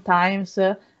maybe sometimes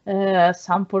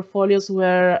some portfolios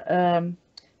were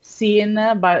seen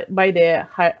by the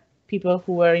people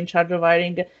who were in charge of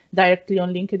hiring directly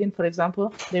on LinkedIn. For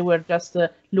example, they were just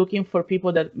looking for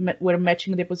people that were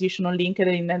matching the position on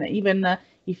LinkedIn, and even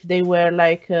if they were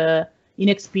like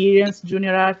inexperienced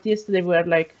junior artists, they were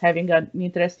like having an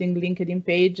interesting LinkedIn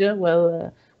page,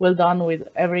 well done, with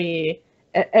every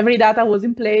data was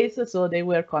in place, so they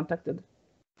were contacted.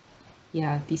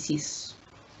 Yeah, this is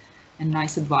a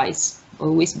nice advice.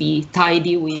 Always be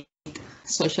tidy with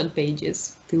social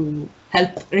pages to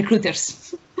help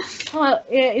recruiters. Well,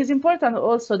 it's important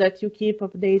also that you keep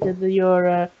updated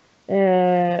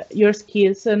your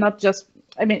skills, not just.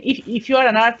 I mean, if you are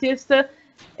an artist,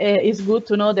 it's good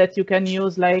to know that you can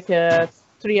use like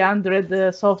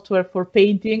 300 software for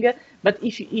painting. But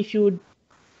if you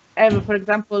have, for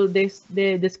example, the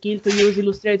skill to use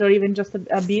Illustrator, even just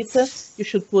a bit, you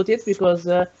should put it, because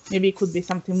maybe it could be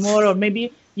something more, or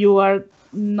maybe you are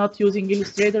not using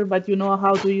Illustrator, but you know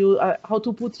how to use how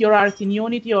to put your art in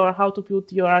Unity, or how to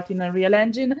put your art in a real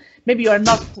engine. Maybe you are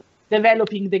not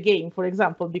developing the game, for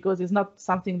example, because it's not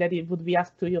something that it would be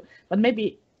asked to you, but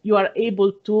maybe you are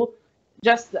able to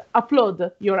just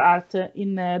upload your art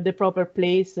in the proper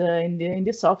place in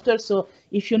the software. So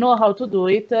if you know how to do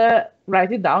it,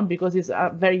 write it down, because it's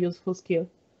a very useful skill.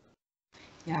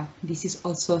 Yeah, this is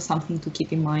also something to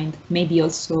keep in mind. Maybe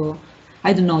also,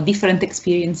 I don't know, different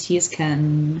experiences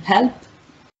can help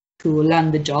to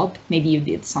land the job. Maybe you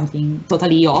did something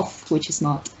totally off, which is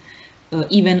not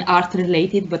even art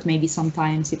related, but maybe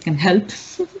sometimes it can help.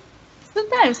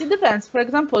 Sometimes it depends. For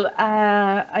example,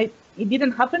 it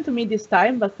didn't happen to me this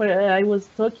time, but I was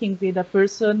talking with a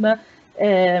person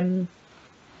during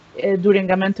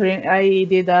a mentoring. I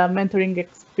did a mentoring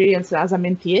experience as a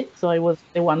mentee, so I was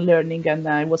the one learning, and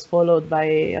I was followed by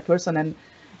a person. And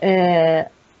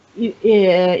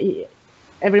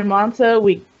every month,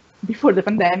 before the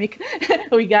pandemic,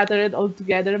 we gathered all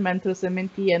together, mentors and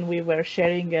mentee, and we were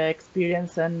sharing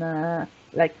experience and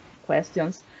like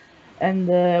questions. And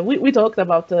we talked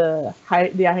about the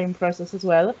hiring process as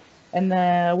well. And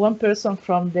one person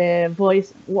from the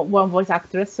one voice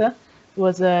actress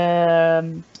was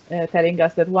telling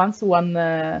us that once one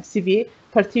CV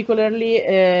particularly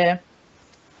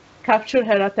captured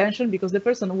her attention, because the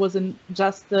person wasn't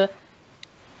just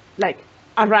like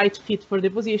a right fit for the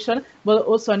position, but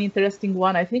also an interesting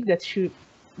one. I think that she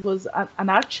was an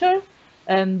archer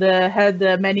and had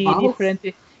many different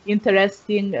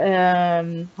interesting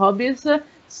hobbies.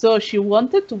 So she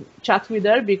wanted to chat with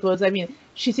her, because I mean,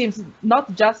 she seems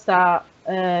not just a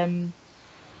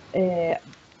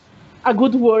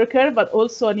good worker, but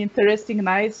also an interesting,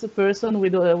 nice person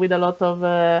with a lot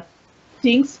of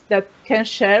things that can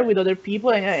share with other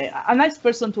people, and a nice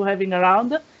person to having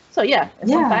around. So yeah,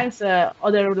 sometimes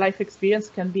other life experience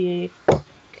can be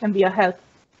a help.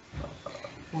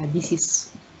 This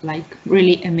is like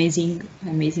really amazing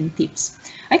tips.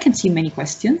 I can see many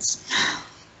questions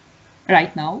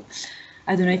right now.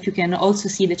 I don't know if you can also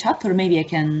see the chat, or maybe I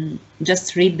can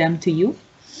just read them to you.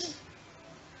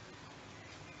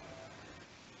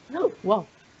 Oh, wow.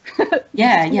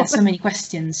 Yeah, so many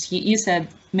questions. You said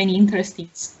many interesting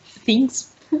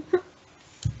things.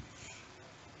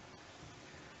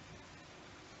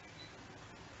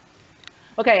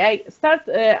 Okay, I start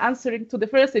answering to the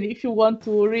first, and if you want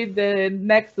to read the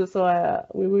next, so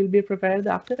we will be prepared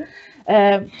after.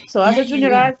 So as a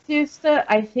junior artist,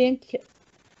 I think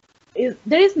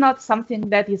there is not something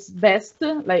that is best,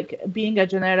 like being a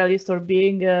generalist or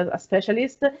being a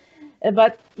specialist,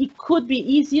 but it could be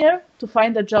easier to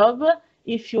find a job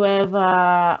if you have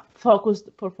a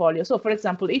focused portfolio. So for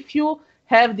example, if you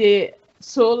have the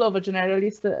soul of a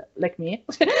generalist like me,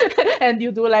 and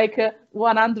you do like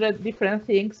 100 different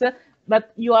things,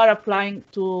 but you are applying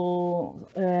to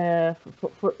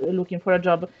for looking for a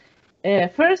job,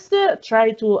 first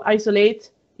try to isolate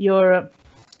your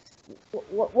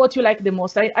what you like the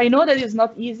most. I know that it's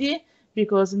not easy,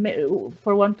 because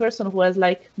for one person who has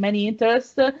like many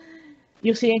interests,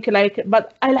 you think like,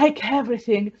 but I like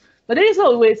everything. But there is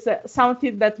always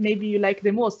something that maybe you like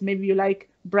the most. Maybe you like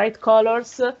bright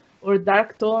colors or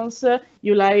dark tones.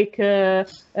 You like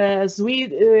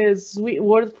sweet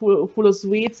world full of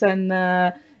sweets and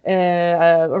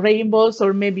rainbows,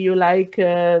 or maybe you like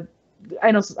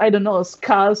I don't know,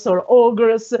 skulls or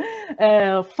ogres,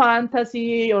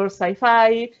 fantasy or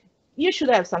sci-fi. You should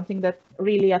have something that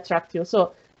really attracts you.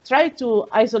 So try to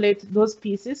isolate those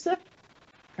pieces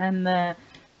and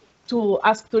to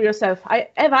ask to yourself,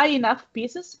 have I enough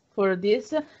pieces for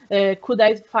this? Could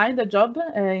I find a job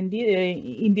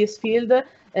in this field?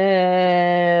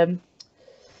 There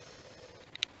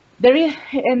is,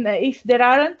 and if there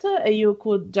aren't, you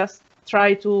could just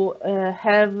try to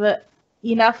have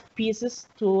enough pieces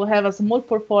to have a small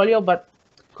portfolio, but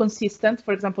consistent.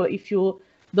 For example, if you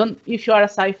are a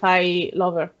sci-fi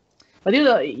lover, but you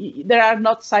know, there are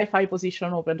not sci-fi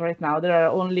position open right now. There are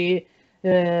only,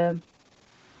 I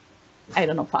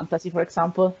don't know, fantasy, for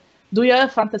example. Do you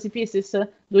have fantasy pieces?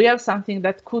 Do you have something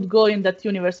that could go in that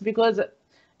universe? Because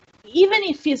even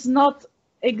if it's not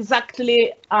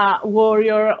exactly a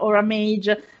warrior or a mage,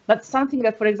 but something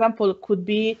that, for example, could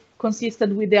be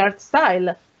consistent with the art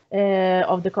style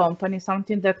of the company,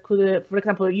 something that could, for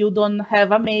example, you don't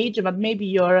have a mage, but maybe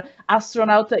your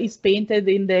astronaut is painted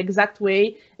in the exact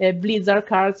way Blizzard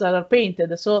cards are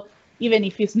painted. So even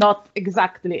if it's not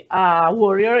exactly a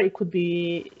warrior, it could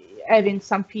be having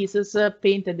some pieces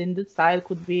painted in the style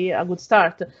could be a good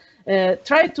start.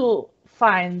 Try to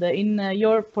find in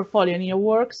your portfolio, in your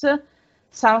works,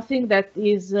 something that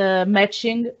is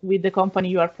matching with the company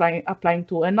you are applying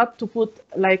to, and not to put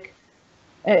like,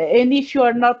 and if you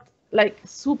are not like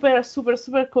super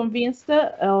convinced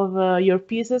of your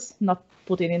pieces, not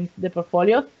put it in the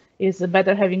portfolio. It's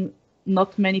better having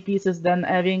not many pieces than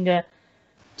having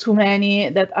too many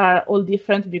that are all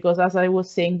different, because as I was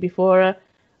saying before,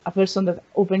 a person that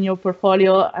open your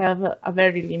portfolio have a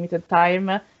very limited time,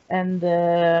 and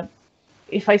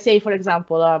if I say, for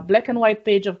example, a black and white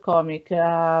page of comic,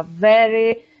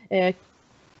 very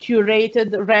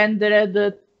curated,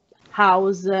 rendered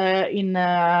house in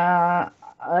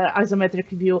isometric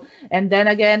view, and then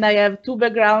again I have two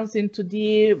backgrounds in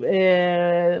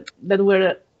 2D that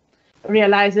were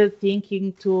realized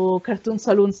thinking to cartoon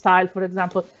saloon style, for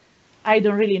example. I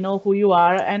don't really know who you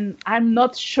are, and I'm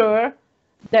not sure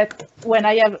that when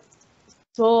I have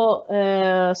so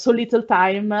little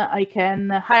time, I can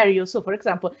hire you. So, for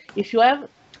example, if you have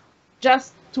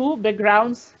just two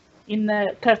backgrounds in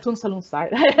cartoon saloon style,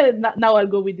 now I'll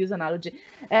go with this analogy,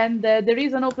 and there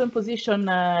is an open position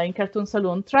in cartoon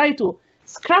saloon, try to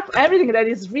scrap everything that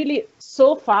is really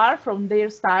so far from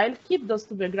their style, keep those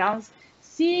two backgrounds,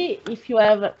 see if you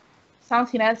have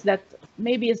something else that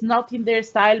maybe is not in their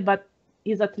style, but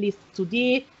is at least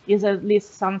 2D, is at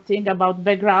least something about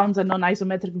backgrounds and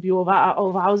non-isometric view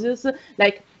of houses.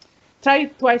 Like, try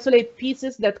to isolate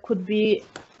pieces that could be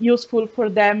useful for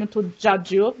them to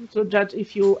judge you, to judge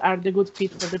if you are the good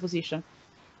fit for the position.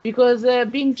 Because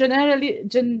being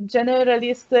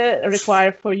generalist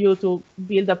requires for you to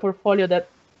build a portfolio that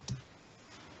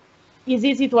is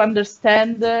easy to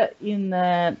understand in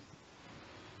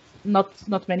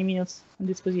not many minutes in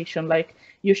this position. Like,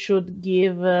 you should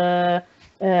give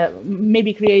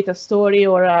maybe create a story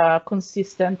or a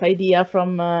consistent idea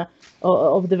from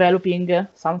of developing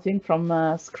something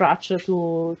from scratch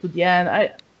to the end.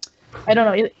 I don't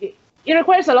know. It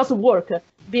requires a lot of work.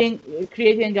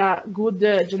 Creating a good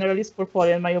generalist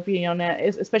portfolio, in my opinion,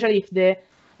 especially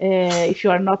if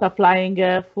you are not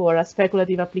applying for a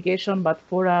speculative application, but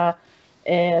for a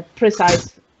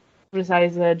precise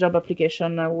job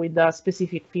application with a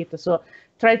specific fit. So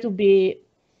try to be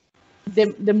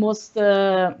the most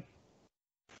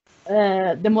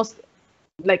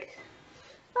like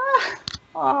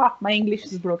my English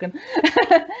is broken.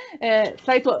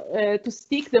 Try to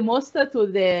stick the most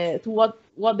to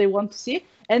what they want to see,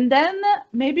 and then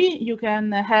maybe you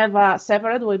can have a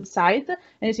separate website and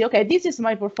you say, okay, this is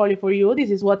my portfolio for you. This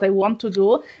is what I want to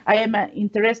do. I am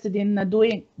interested in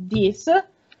doing this,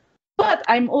 but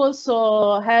I'm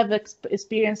also have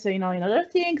experience, in other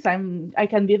things. I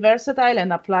can be versatile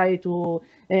and apply to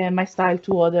my style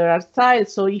to other art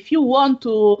styles. So if you want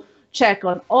to check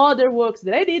on other works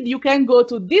that I did, you can go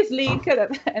to this link,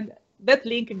 and that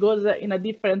link goes in a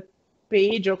different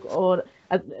page, or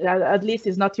at least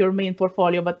is not your main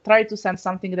portfolio. But try to send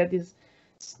something that is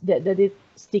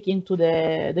sticking to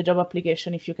the job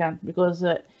application if you can, because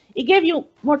it gave you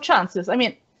more chances. I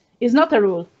mean, it's not a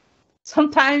rule.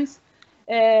 Sometimes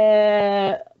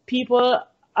people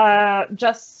are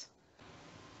just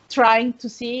trying to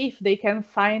see if they can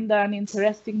find an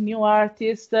interesting new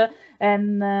artist.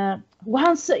 And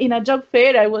once in a job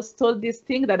fair, I was told this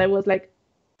thing that I was like,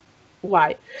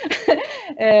 why?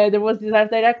 There was this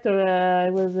art director I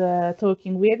was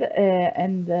talking with,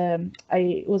 and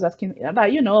I was asking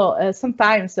about,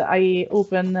 sometimes I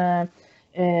open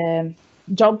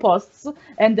job posts,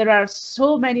 and there are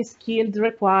so many skills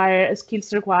required,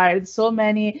 so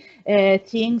many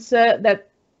things that,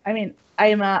 I mean, I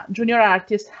am a junior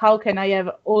artist. How can I have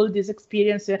all this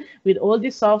experience with all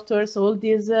these softwares, all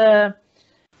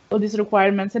these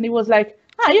requirements? And it was like,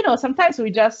 sometimes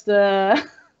we just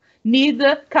need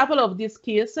a couple of these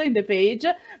skills in the page,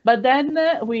 but then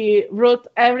we wrote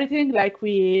everything like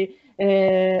we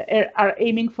are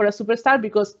aiming for a superstar,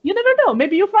 because you never know,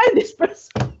 maybe you find this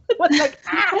person. It was like,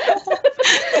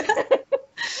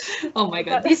 oh my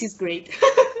God, this is great.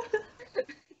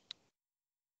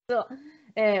 So,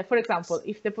 for example,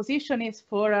 if the position is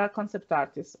for a concept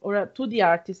artist or a 2D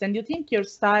artist, and you think your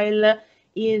style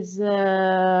is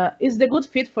the good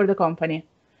fit for the company,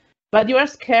 but you are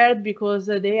scared because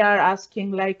they are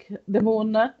asking like the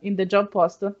moon in the job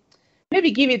post,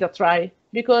 maybe give it a try,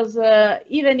 because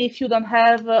even if you don't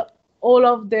have all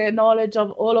of the knowledge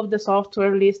of all of the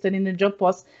software listed in the job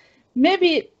post,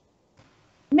 maybe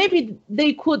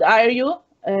they could hire you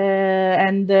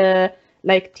and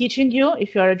like teaching you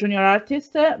if you are a junior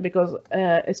artist, because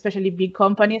especially big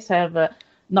companies have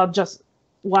not just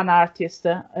one artist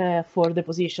for the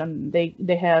position.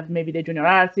 They have maybe the junior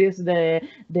artist, the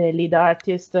lead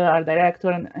artist, art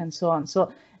director, and so on.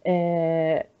 So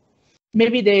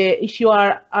maybe if you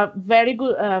are a very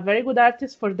good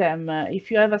artist for them, if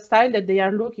you have a style that they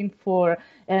are looking for,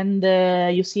 and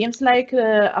you seems like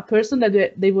a person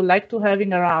that they would like to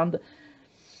having around,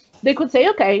 they could say,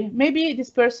 okay, maybe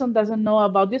this person doesn't know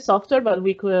about this software, but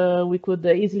we could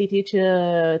easily teach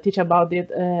about it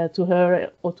to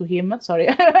her or to him. Sorry,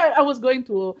 I was going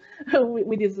to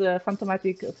with this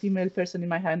phantomatic female person in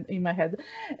my head.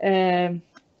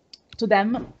 To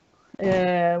them,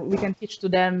 we can teach to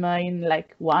them in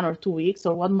like 1 or 2 weeks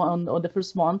or 1 month or the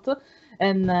first month,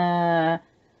 and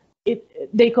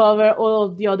they cover all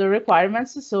of the other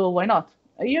requirements. So why not?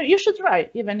 You should try,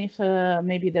 even if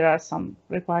maybe there are some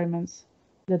requirements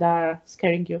that are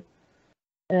scaring you.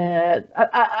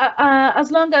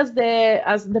 As long as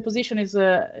the position is,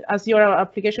 as your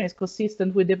application is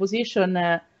consistent with the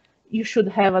position, you should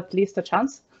have at least a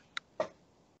chance.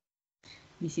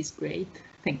 This is great.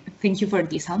 Thank you for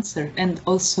this answer. And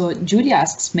also, Julia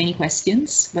asks many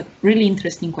questions, but really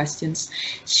interesting questions.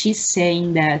 She's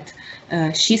saying that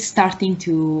she's starting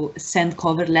to send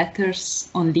cover letters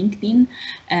on LinkedIn,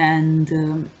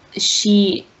 and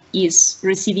she is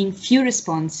receiving few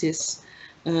responses,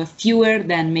 fewer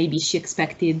than maybe she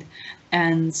expected.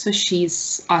 And so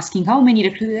she's asking, how many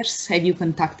recruiters have you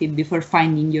contacted before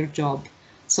finding your job?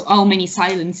 So how many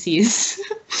silences?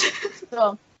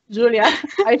 So, Julia,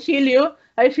 I feel you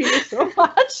so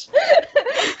much.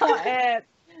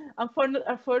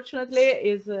 Unfortunately,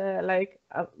 is like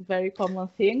a very common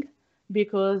thing,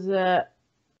 because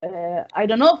I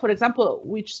don't know, for example,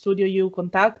 which studio you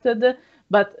contacted,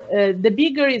 but the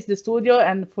bigger is the studio,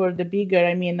 and for the bigger,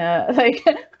 I mean, like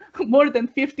more than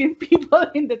 15 people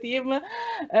in the team,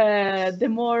 the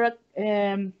more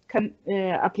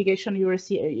application you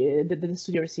receive, the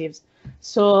studio receives.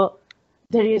 So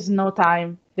there is no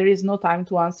time. There is no time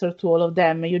to answer to all of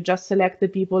them. You just select the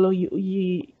people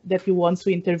that you want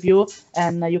to interview,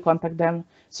 and you contact them.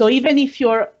 So even if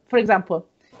for example,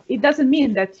 it doesn't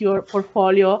mean that your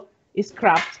portfolio is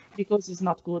crap because it's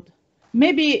not good.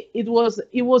 Maybe it was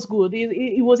good.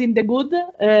 It was in the good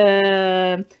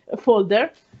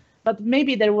folder, but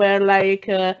maybe there were like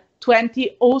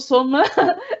 20 awesome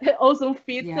awesome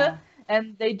fits. Yeah.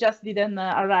 And they just didn't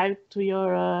arrive to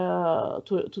your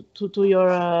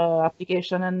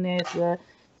application, and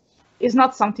it's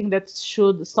not something that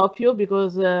should stop you,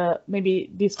 because maybe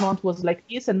this month was like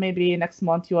this, and maybe next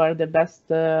month you are the best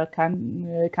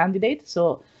candidate.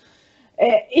 So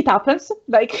it happens,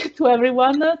 like, to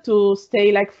everyone, to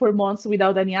stay like 4 months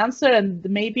without any answer, and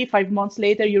maybe 5 months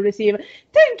later you receive,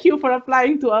 thank you for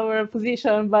applying to our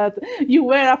position, but you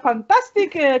were a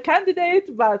fantastic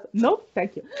candidate, but no,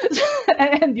 thank you.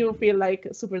 And you feel like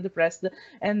super depressed.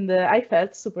 And I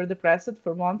felt super depressed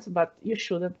for months, but you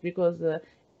shouldn't, because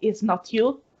it's not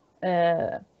you.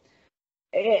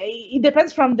 It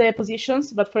depends from the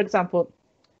positions, but for example,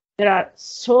 there are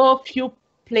so few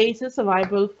places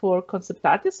available for concept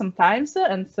artists sometimes,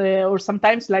 and or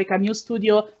sometimes like a new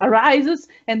studio arises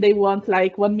and they want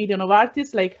like 1 million of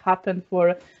artists, like happened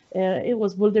for it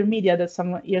was Boulder Media that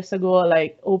some years ago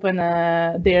like opened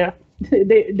their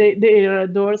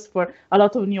doors for a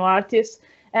lot of new artists.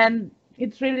 And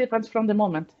it really depends from the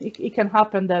moment. It can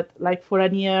happen that like for a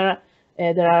year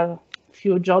there are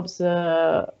few jobs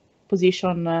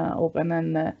position open,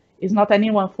 and it's not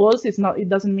anyone's fault. It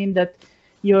doesn't mean that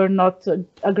you're not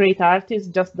a great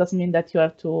artist. Just doesn't mean that you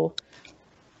have to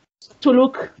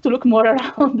look more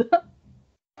around.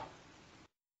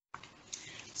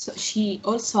 So she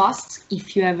also asks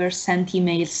if you ever sent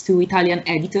emails to Italian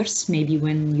editors, maybe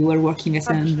when you were working as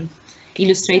an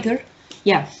illustrator.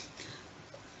 Yeah.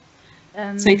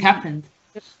 So it happened.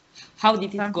 How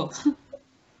did it go?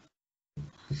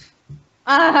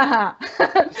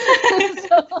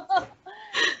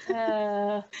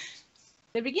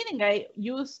 The beginning, I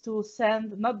used to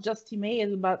send not just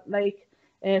email, but like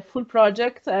full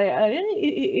projects. I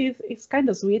really, it's kind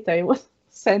of sweet. I was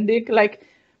sending like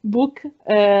book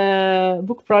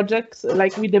projects,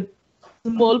 like with a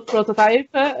small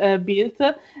prototype built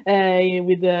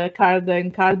with a card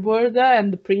and cardboard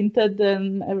and printed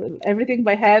and everything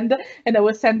by hand. And I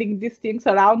was sending these things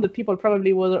around. The people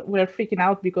probably were freaking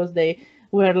out because they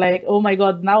were like, oh my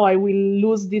God, now I will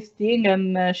lose this thing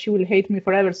and she will hate me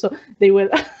forever. So they were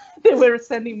they were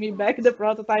sending me back the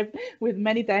prototype with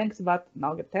many thanks, but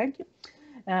no, thank you.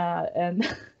 And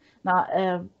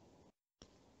now,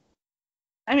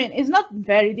 I mean, it's not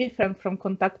very different from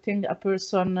contacting a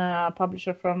person, a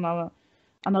publisher from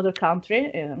another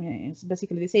country. I mean, it's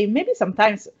basically the same. Maybe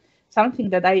sometimes something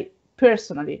that I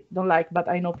personally don't like, but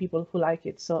I know people who like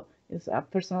it, so it's a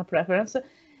personal preference.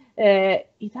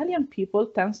 Italian people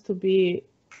tends to be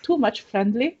too much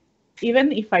friendly,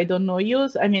 even if I don't know you.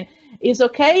 I mean, it's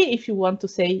okay if you want to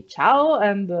say ciao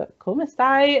and come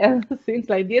stai and things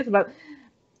like this, but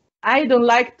I don't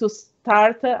like to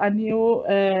start a new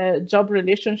job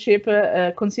relationship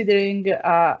considering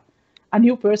a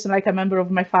new person like a member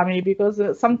of my family, because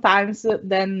sometimes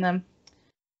then,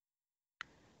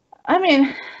 I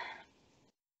mean,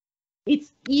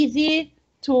 it's easy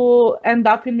to end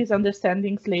up in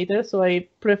misunderstandings later. So I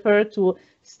prefer to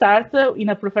start in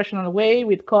a professional way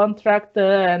with contract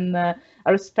and a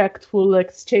respectful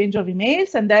exchange of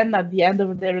emails. And then at the end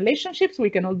of the relationships,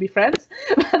 we can all be friends.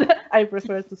 But I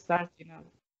prefer to start in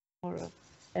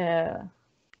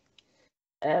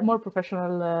a more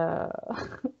professional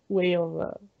way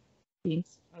of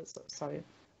things. Sorry.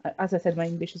 As I said, my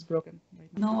English is broken.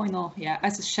 Right now. No, yeah.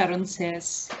 As Sharon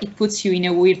says, it puts you in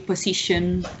a weird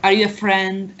position. Are you a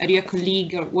friend? Are you a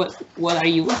colleague? Or what are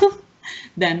you?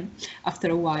 Then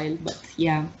after a while, but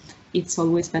yeah, it's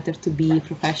always better to be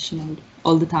professional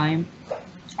all the time.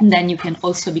 And then you can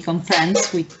also become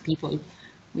friends with people,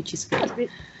 which is great.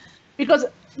 Because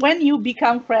when you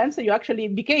become friends, you actually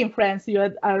became friends. You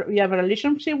have a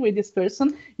relationship with this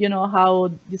person. You know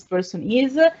how this person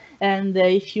is, and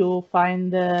if you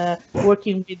find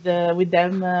working with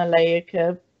them like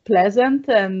pleasant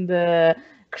and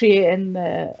create and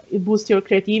it boosts your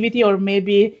creativity, or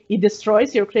maybe it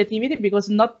destroys your creativity, because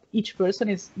not each person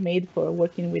is made for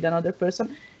working with another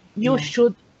person. You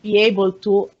should be able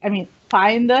to, I mean,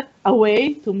 find a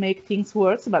way to make things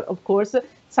work. But of course,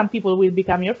 some people will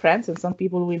become your friends and some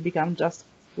people will become just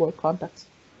work contacts.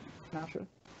 Not sure.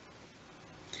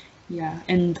 Yeah,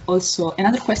 and also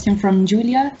another question from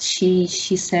Julia. She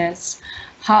says,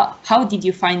 how did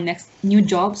you find new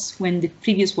jobs when the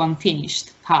previous one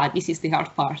finished? This is the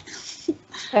hard part.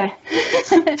 It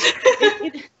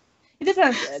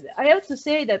depends. I have to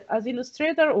say that as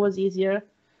illustrator it was easier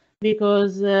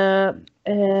because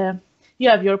you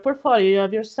have your portfolio, you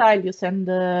have your style, you send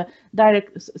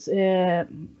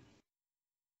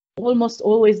almost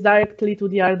always directly to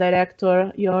the art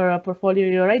director your portfolio,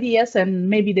 your ideas, and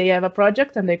maybe they have a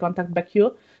project and they contact back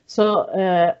you. So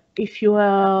if you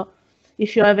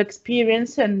have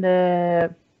experience and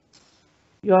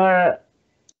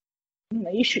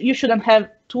you shouldn't have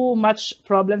too much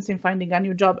problems in finding a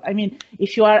new job. I mean,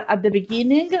 if you are at the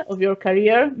beginning of your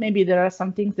career, maybe there are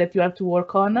some things that you have to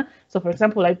work on. So for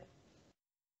example, it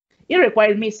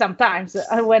required me sometimes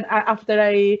after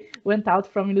I went out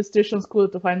from illustration school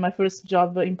to find my first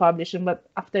job in publishing, but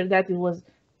after that it was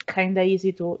kind of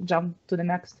easy to jump to the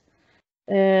next.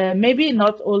 Maybe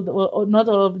not all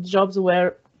of the jobs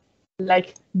were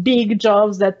like big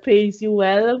jobs that pays you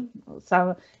well.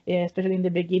 Some, especially in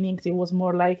the beginnings, it was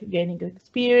more like gaining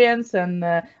experience and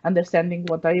understanding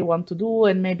what I want to do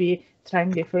and maybe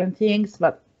trying different things.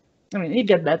 But I mean, it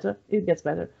gets better. It gets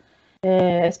better,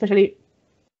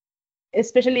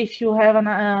 especially if you have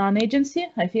an agency,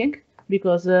 I think,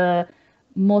 because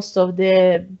most of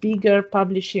the bigger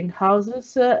publishing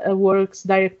houses works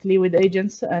directly with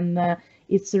agents, and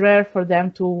it's rare for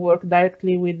them to work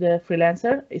directly with the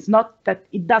freelancer. It's not that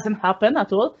it doesn't happen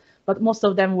at all, but most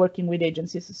of them working with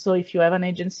agencies. So if you have an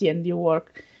agency and you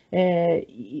work,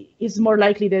 it's more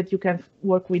likely that you can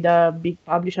work with a big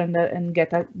publisher and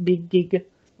get a big gig,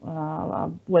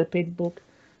 well-paid book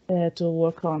to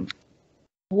work on.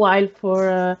 While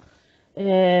for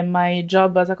my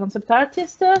job as a concept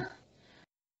artist,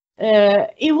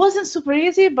 it wasn't super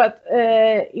easy, but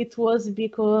it was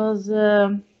because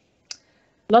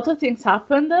lot of things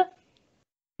happened.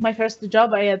 My first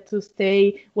job, I had to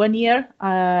stay 1 year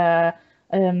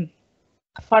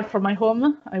far from my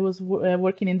home. I was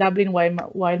working in Dublin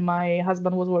while my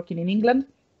husband was working in England.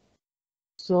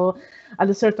 So at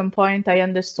a certain point, I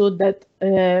understood that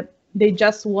they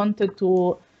just wanted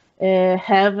to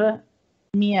have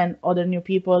me and other new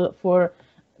people for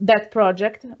that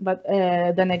project, but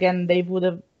then again, they would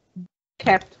have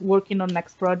kept working on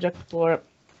next project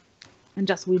and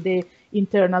just with the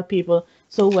internal people.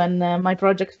 So when my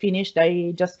project finished,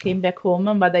 I just came back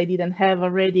home, but I didn't have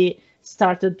already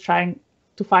started trying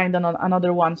to find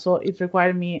another one. So it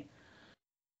required me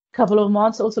a couple of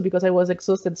months also because I was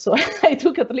exhausted. So I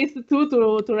took at least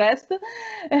 2 to rest.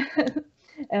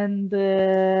 And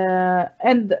the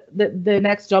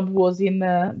next job was in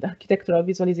the architectural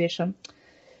visualization.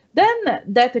 Then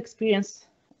that experience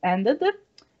ended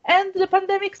and the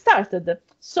pandemic started.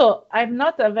 So I'm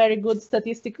not a very good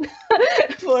statistic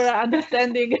for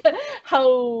understanding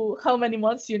how many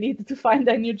months you need to find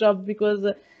a new job, because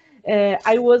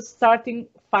I was starting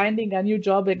finding a new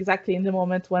job exactly in the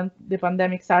moment when the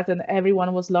pandemic started and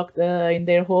everyone was locked in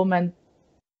their home, and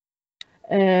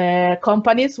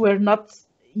companies were not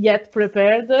yet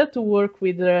prepared to work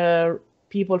with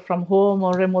people from home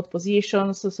or remote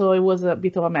positions. So it was a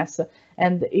bit of a mess.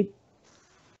 And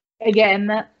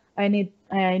again, I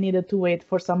needed to wait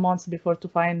for some months before to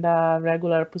find a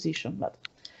regular position. But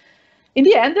in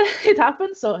the end, it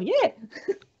happened. So yeah.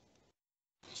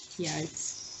 Yeah,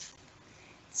 it's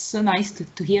so nice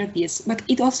to hear this. But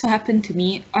it also happened to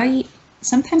me.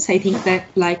 Sometimes I think that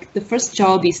like the first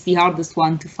job is the hardest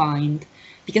one to find,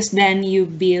 because then you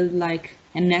build like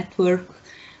a network,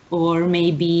 or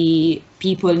maybe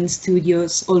people in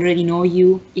studios already know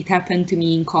you. It happened to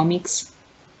me in comics.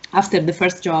 After the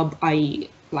first job, I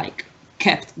like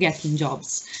kept getting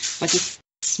jobs, but it's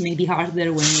maybe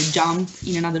harder when you jump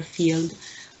in another field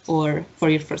or for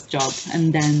your first job,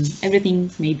 and then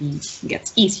everything maybe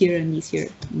gets easier and easier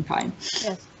in time.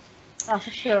 Yes,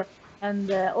 for sure.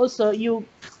 And also you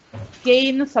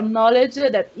gain some knowledge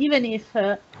that even if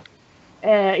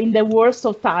in the worst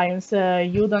of times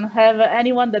you don't have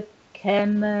anyone that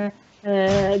can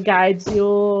guide you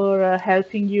or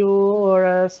helping you,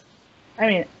 or I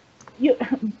mean,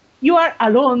 you are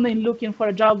alone in looking for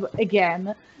a job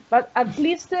again, but at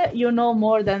least you know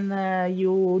more than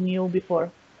you knew before,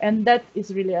 and that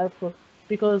is really helpful,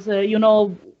 because you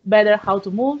know better how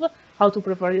to move, how to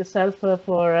prepare yourself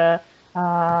for a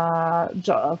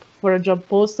job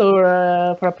post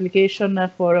or for application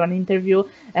for an interview,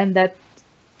 and that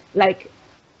like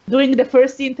doing the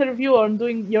first interview or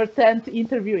doing your 10th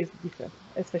interview is different,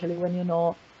 especially when you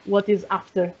know what there is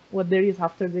after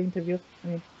the interview. I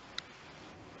mean,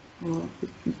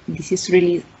 this is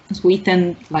really sweet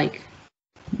and like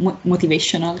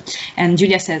motivational. And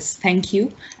Julia says thank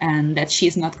you, and that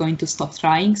she's not going to stop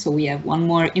trying. So we have one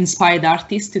more inspired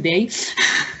artist today.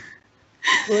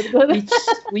 Good.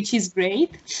 which is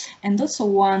great. And also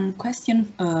one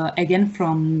question again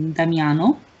from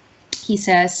Damiano. He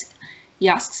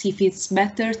asks if it's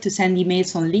better to send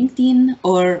emails on LinkedIn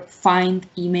or find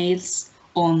emails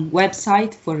on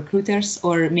website for recruiters,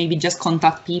 or maybe just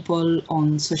contact people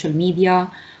on social media,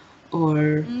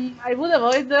 or I would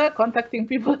avoid contacting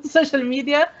people on social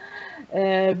media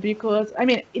because I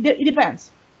mean it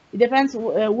depends. It depends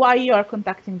why you are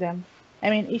contacting them. I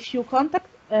mean, if you contact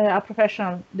a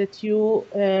professional that you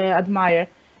admire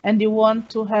and you want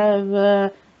to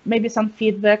have maybe some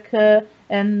feedback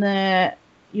and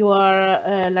you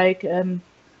are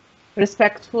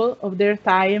respectful of their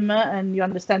time and you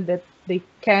understand that they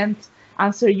can't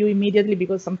answer you immediately,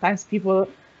 because sometimes people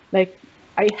like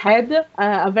I had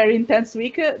a very intense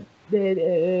week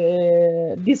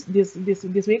this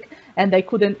week, and I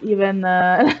couldn't even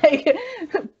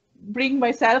bring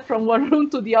myself from one room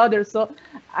to the other, so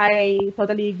I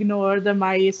totally ignored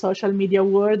my social media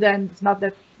world. And it's not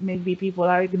that maybe people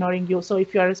are ignoring you. So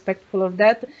if you are respectful of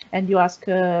that and you ask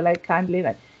kindly,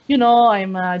 like, you know,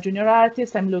 I'm a junior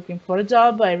artist, I'm looking for a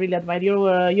job, I really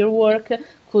admire your work,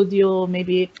 could you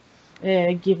maybe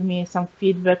give me some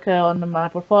feedback on my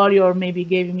portfolio, or maybe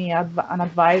give me an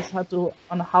advice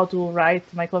on how to write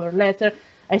my cover letter.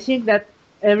 I think that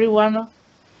everyone,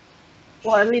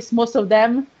 or at least most of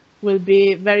them, will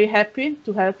be very happy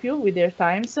to help you with their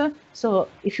times. So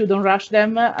if you don't rush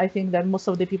them, I think that most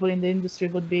of the people in the industry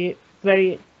would be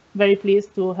very, very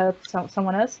pleased to help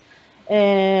someone else.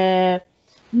 I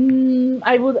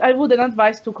wouldn't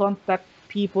advise to contact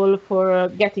people for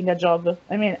getting a job.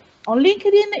 I mean, on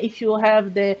LinkedIn, if you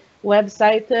have the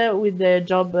website with the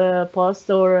job post,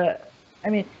 or I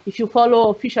mean, if you follow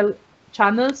official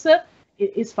channels,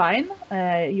 is fine.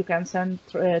 You can send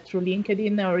through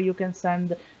LinkedIn, or you can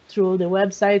send through the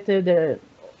website.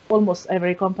 Almost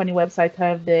every company website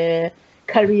have the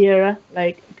career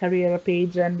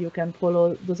page, and you can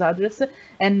follow those addresses.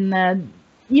 And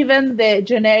even the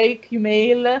generic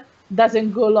email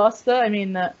doesn't go lost. I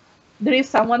mean, there is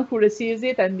someone who receives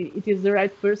it, and it is the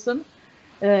right person.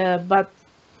 But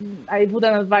I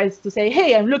wouldn't advise to say,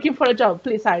 "Hey, I'm looking for a job.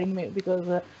 Please hire me,"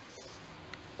 because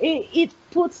it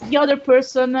puts the other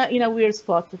person in a weird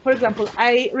spot. For example,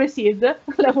 I received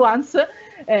once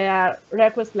a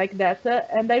request like that,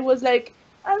 and I was like,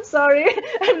 I'm sorry,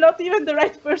 I'm not even the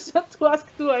right person to ask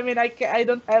to. I mean, I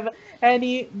don't have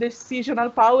any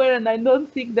decisional power, and I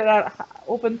don't think there are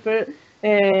open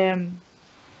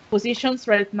positions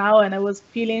right now. And I was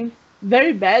feeling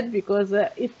very bad because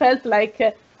it felt like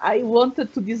I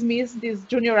wanted to dismiss this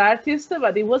junior artist,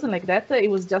 but it wasn't like that. It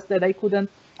was just that I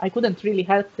couldn't really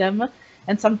help them.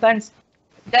 And sometimes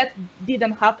that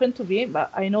didn't happen to me,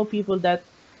 but I know people that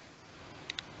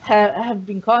have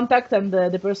been contacted, and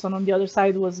the person on the other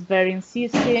side was very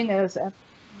insisting,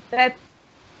 that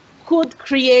could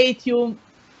create you,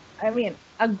 I mean,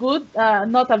 a good,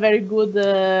 not a very good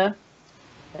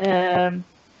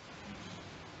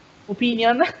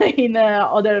opinion in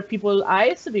other people's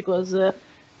eyes, because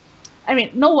I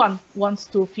mean, no one wants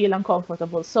to feel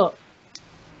uncomfortable. So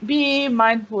be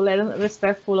mindful and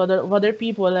respectful of other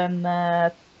people. And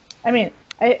I mean,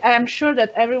 I am sure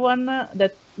that everyone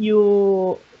that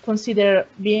you consider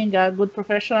being a good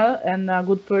professional and a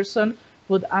good person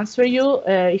would answer you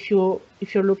if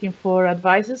you're looking for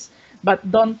advices. But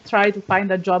don't try to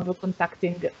find a job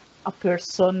contacting a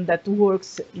person that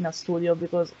works in a studio,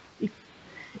 because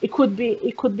it could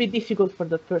be difficult for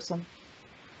that person.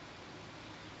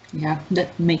 Yeah,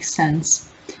 that makes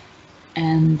sense.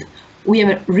 And we have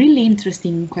a really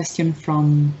interesting question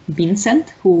from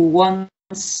Vincent, who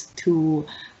wants to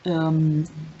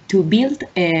build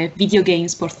a video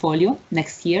games portfolio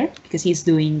next year, because he's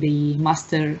doing the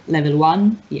master level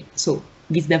 1, yeah, so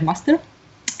VizDev master.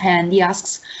 And he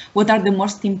asks, what are the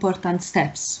most important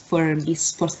steps for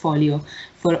this portfolio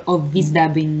of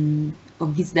VizDev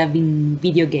in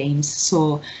video games?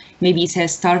 So maybe it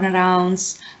says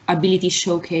turnarounds, ability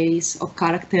showcase of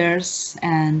characters,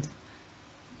 and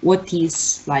what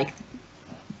is like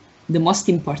the most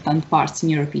important parts in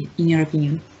your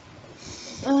opinion?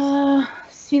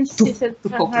 Since he said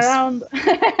turnaround,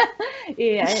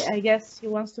 yeah, I guess he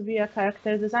wants to be a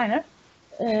character designer.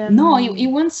 No, he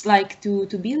wants like to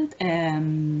build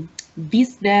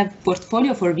VizDev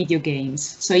portfolio for video games.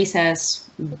 So he says,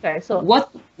 okay, so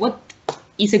what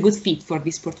is a good fit for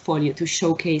this portfolio to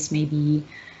showcase maybe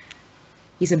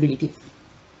his ability?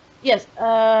 Yes,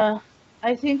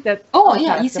 I think that. Oh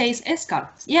yeah, he says Escar.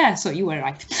 Yeah, so you were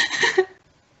right.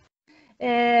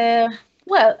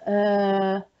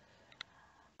 Well,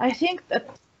 I think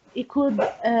that it could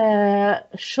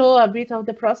show a bit of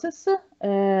the process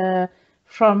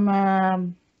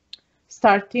from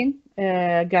starting,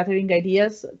 gathering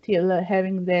ideas, till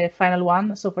having the final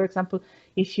one. So, for example,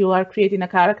 if you are creating a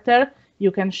character,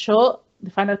 you can show the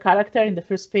final character in the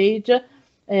first page,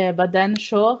 but then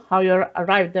show how you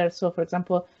arrived there. So, for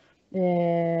example,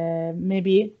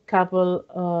 maybe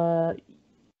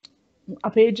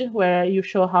a page where you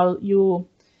show how you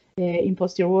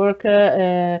impose your work.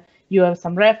 You have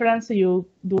some reference, you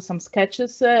do some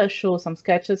sketches, show some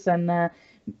sketches, and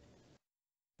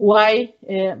why.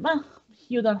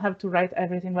 You don't have to write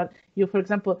everything, but you, for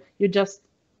example, you just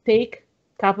take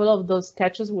a couple of those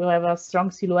sketches. We have a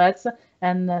strong silhouettes,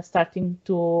 and starting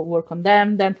to work on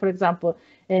them. Then, for example,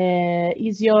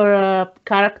 is your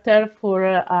character for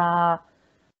a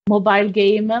mobile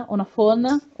game on a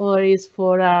phone, or is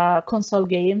for a console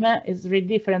game? Is really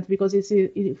different, because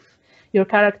if your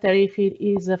character, if it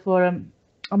is for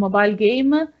a mobile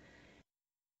game,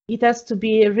 it has to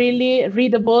be really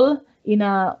readable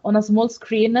on a small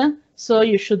screen. So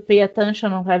you should pay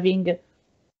attention on having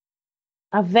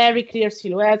a very clear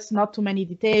silhouettes, not too many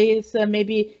details.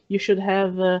 Maybe you should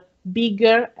have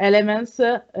bigger elements,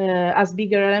 the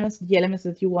elements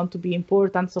that you want to be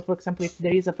important. So, for example, if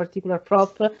there is a particular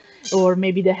prop, or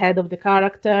maybe the head of the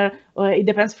character, or it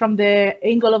depends from the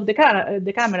angle of the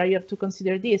camera. You have to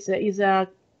consider this. Is a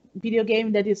video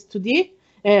game that is 2D,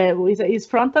 is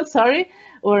frontal, sorry,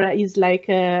 or is like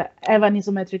have an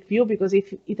isometric view? Because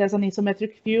if it has an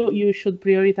isometric view, you should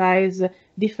prioritize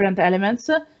different elements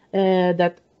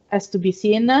that has to be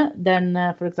seen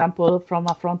than, for example, from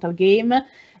a frontal game.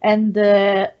 And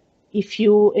if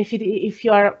you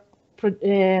are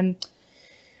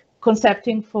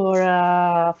concepting for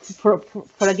a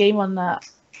game on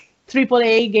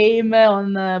AAA game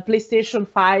on PlayStation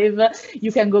 5,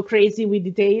 you can go crazy with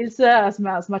details as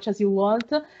much as you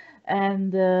want.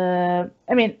 And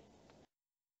I mean,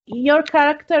 your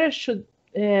character should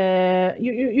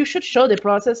you should show the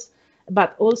process,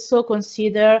 but also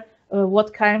consider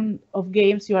what kind of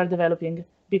games you are developing,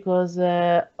 because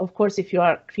of course, if you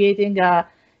are creating a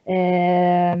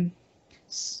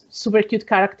super cute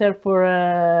character for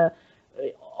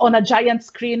on a giant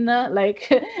screen, like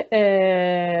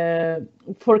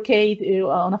 4K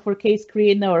on a 4K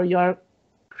screen, or you are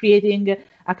creating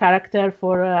a character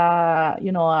for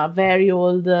a very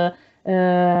old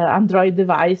Android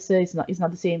device, is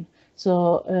not the same.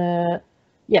 So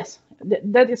yes,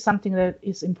 that is something that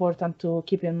is important to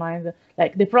keep in mind,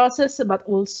 like the process, but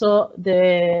also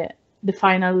the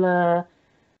final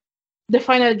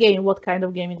game. What kind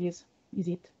of game it is? Is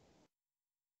it?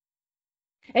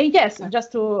 And yes,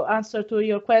 just to answer to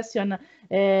your question,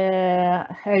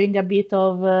 having a bit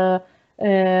of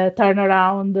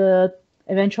turnaround,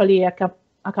 eventually a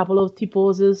couple of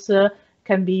T-poses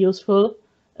can be useful.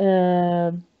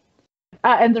 And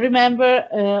remember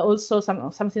also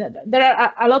something. There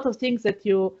are a lot of things that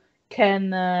you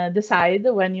can decide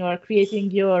when you are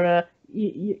creating your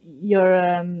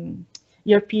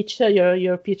pitch,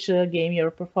 your pitch game,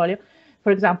 your portfolio.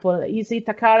 For example, is it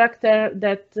a character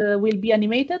that will be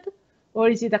animated, or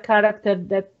is it a character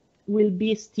that will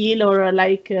be still or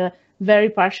like very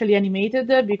partially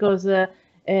animated? Because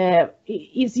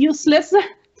it's useless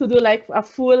to do like a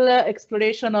full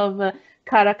exploration of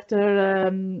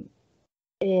character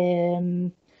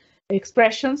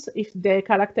expressions if the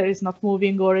character is not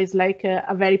moving or is like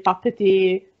a very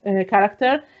puppety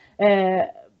character.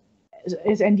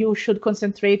 And you should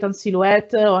concentrate on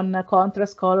silhouette, on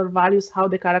contrast, color, values, how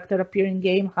the character appear in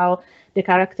game, how the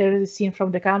character is seen from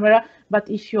the camera. But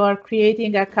if you are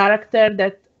creating a character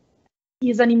that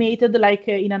is animated like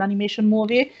in an animation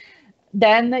movie,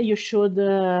 then you should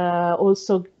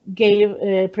also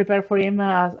prepare for him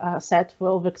a set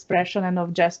of expression and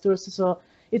of gestures. So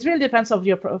it really depends of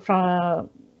from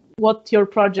what your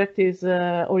project is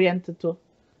oriented to.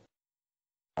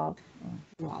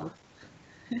 Wow.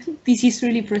 This is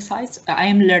really precise. I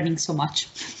am learning so much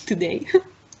today.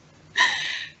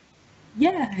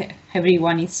 Yeah,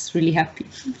 everyone is really happy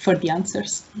for the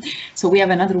answers. So we have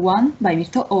another one by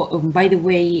Mirto. Oh, by the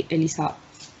way, Elisa,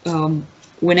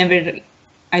 whenever,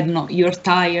 I don't know, you're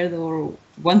tired or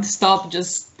want to stop,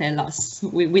 just tell us.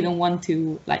 We don't want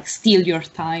to like steal your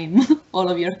time, all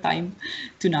of your time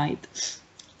tonight.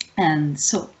 And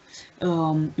so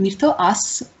Mirto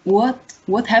asks,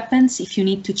 what happens if you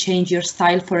need to change your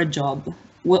style for a job?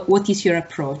 What is your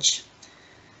approach?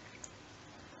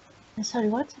 Sorry,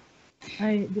 what?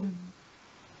 I didn't.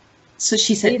 So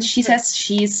she says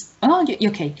she's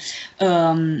okay.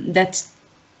 That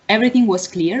everything was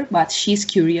clear, but she's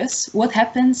curious. What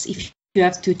happens if you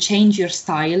have to change your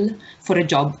style for a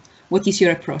job? What is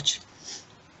your approach?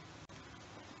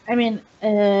 I mean,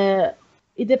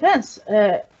 it depends.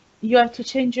 You have to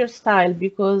change your style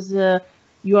because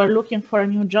you are looking for a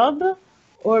new job,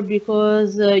 or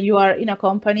because you are in a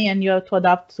company and you have to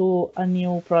adapt to a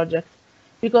new project.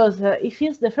 Because if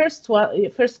it's the first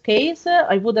case,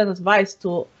 I wouldn't advise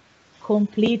to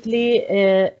completely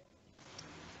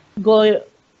go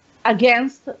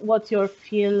against what you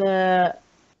feel,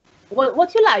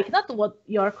 what you like, not what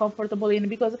you are comfortable in.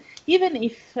 Because even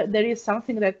if there is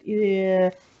something that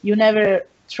you never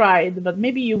tried, but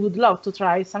maybe you would love to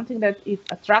try something that it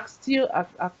attracts you,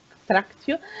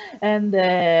 and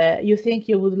you think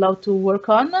you would love to work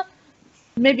on,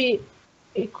 maybe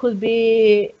it could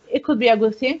be a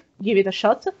good thing. Give it a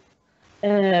shot,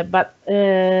 but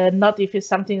not if it's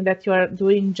something that you are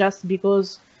doing just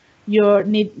because you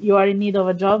are in need of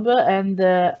a job. And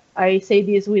I say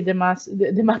this with the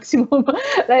maximum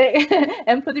like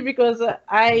empathy, because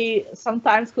I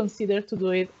sometimes consider to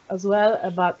do it as well,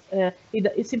 but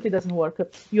it simply doesn't work.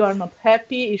 You are not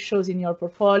happy. It shows in your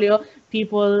portfolio.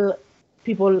 People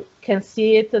can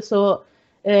see it. So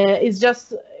it's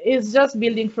just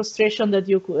building frustration that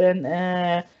you could,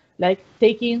 like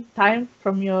taking time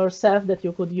from yourself that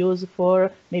you could use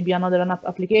for maybe another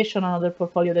application, another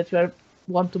portfolio that you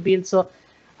want to build. So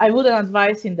I wouldn't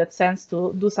advise in that sense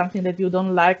to do something that you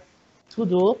don't like to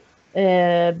do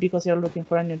because you're looking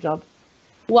for a new job.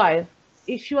 While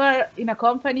if you are in a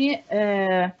company,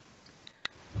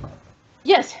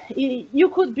 yes, you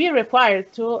could be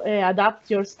required to adapt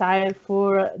your style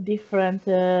for different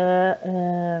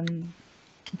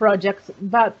projects,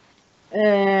 but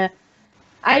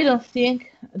I don't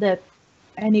think that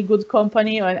any good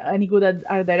company or any good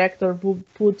art director would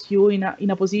put you in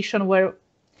a position where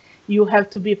you have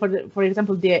to be, for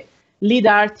example, the lead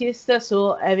artist,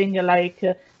 so having like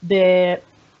the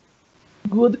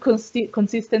good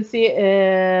consistency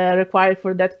required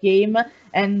for that game,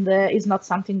 and is not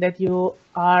something that you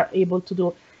are able to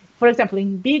do. For example,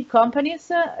 in big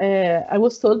companies, I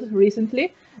was told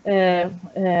recently in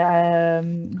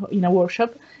a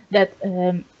workshop that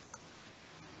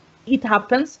it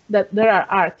happens that there are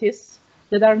artists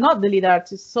that are not the lead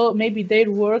artists, so maybe their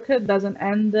work doesn't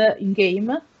end in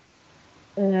game,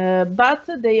 but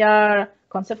they are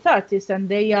concept artists and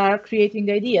they are creating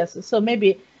ideas. So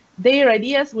maybe their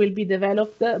ideas will be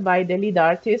developed by the lead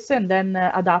artists and then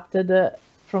adapted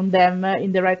from them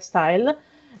in the right style.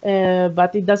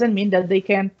 But it doesn't mean that they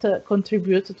can't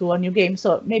contribute to a new game.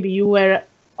 So maybe you were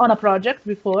on a project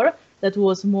before that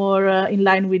was more in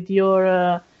line with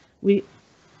your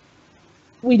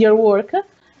work,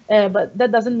 but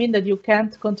that doesn't mean that you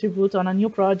can't contribute on a new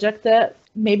project.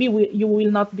 Maybe you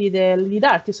will not be the lead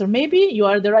artist, or maybe you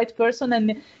are the right person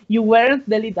and you weren't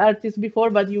the lead artist before,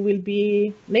 but you will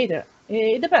be later.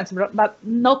 It depends, but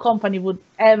no company would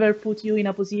ever put you in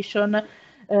a position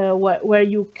where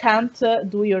you can't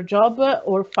do your job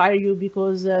or fire you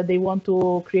because they want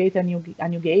to create a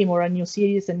new game or a new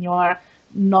series and you are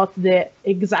not the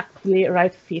exactly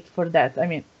right fit for that. I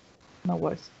mean, no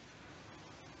worse.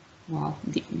 Wow,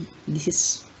 this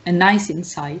is a nice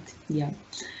insight. Yeah.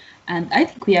 And I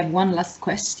think we have one last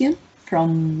question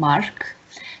from Mark,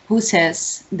 who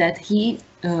says that he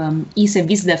is a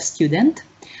BizDev student,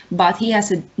 but he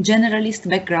has a generalist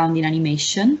background in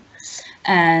animation,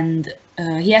 and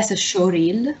he has a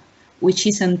showreel which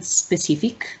isn't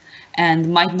specific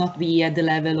and might not be at the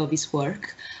level of his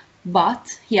work, but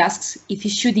he asks if he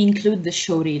should include the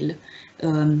showreel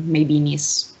maybe in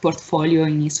his portfolio,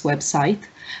 in his website,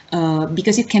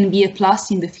 because it can be a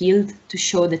plus in the field to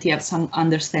show that you have some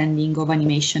understanding of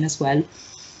animation as well.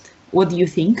 What do you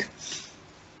think?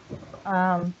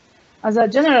 As a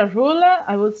general rule,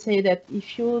 I would say that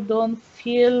if you don't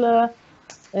feel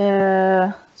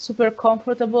super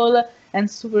comfortable and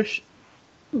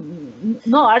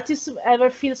no artist ever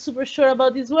feels super sure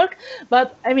about his work,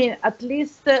 but I mean, at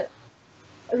least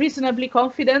reasonably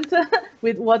confident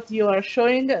with what you are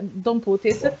showing, don't put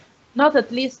it. Not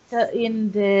at least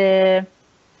in the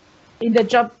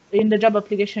job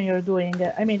application you're doing.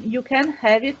 I mean, you can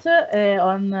have it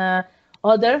on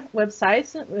other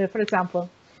websites. For example,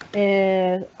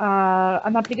 an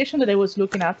application that I was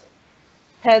looking at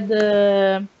had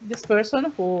this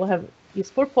person who have his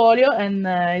portfolio and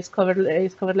his cover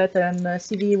letter and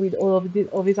CV with all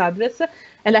of his address,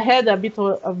 and I had a bit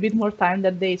more time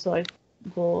that day, so I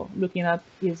go looking at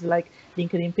his like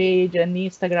LinkedIn page and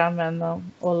Instagram and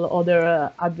all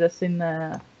other address in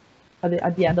at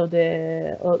the end of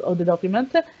the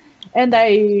document, and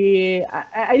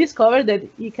I discovered that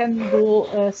he can do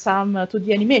some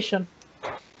 2D animation.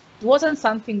 It wasn't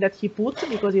something that he put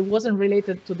because it wasn't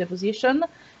related to the position,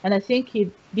 and I think he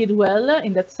did well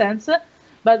in that sense.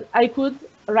 But I could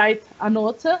write a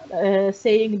note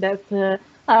saying that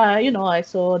I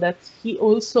saw that he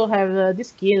also have this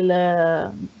skill,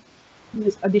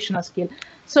 this additional skill.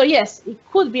 So yes, it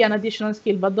could be an additional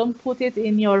skill, but don't put it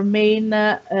in your main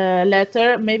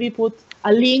letter. Maybe put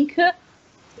a link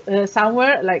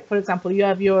somewhere, like for example, you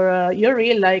have your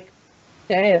reel, like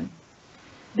there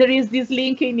is this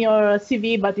link in your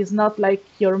CV, but it's not like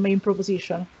your main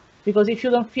proposition. Because if you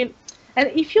don't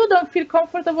feel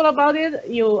comfortable about it,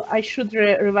 I should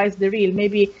revise the reel.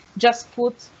 Maybe just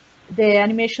put the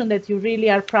animation that you really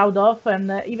are proud of,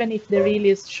 and even if the reel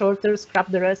is shorter, scrap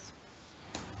the rest.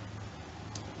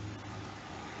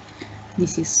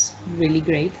 This is really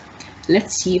great.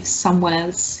 Let's see if someone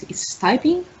else is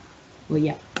typing. Oh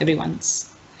yeah,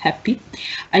 everyone's happy.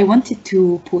 I wanted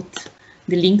to put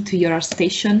the link to your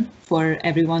station for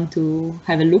everyone to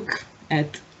have a look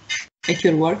at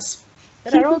your works.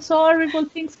 There are also horrible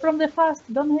things from the past,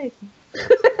 don't hate me.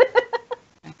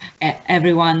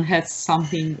 Everyone has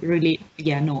something really,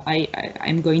 yeah, no,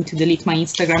 I'm going to delete my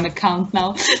Instagram account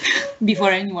now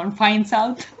before anyone finds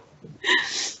out.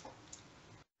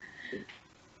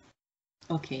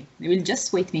 Okay, we will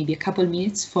just wait maybe a couple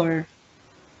minutes for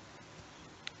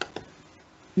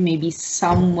maybe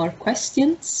some more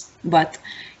questions, but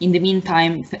in the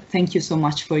meantime, thank you so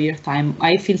much for your time.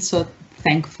 I feel so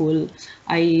thankful.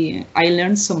 I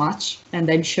learned so much, and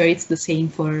I'm sure it's the same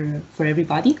for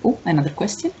everybody. Oh, another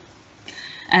question.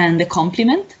 And a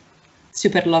compliment.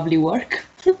 Super lovely work.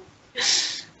 Thank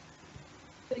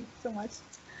you so much.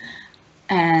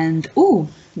 And oh,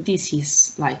 this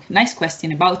is like nice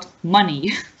question about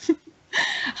money.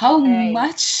 How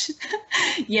much?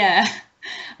 Yeah.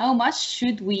 How much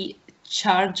should we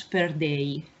charge per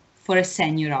day for a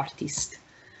senior artist?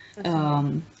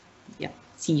 yeah,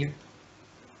 senior.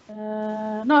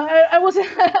 No, I wasn't.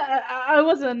 I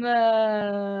wasn't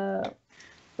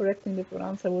correcting the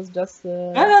pronounce. I was just.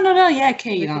 No. Yeah,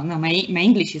 okay. No, my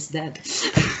English is dead.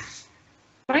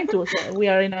 Trying to. So we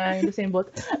are in the same boat.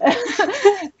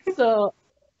 So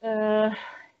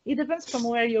it depends from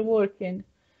where you're working,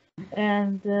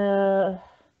 and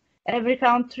every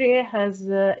country has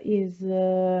his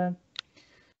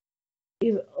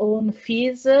own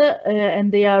fees,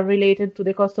 and they are related to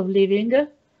the cost of living.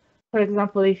 For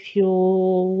example, if you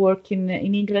work in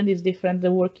England, it's different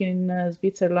than working in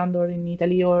Switzerland or in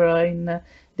Italy or in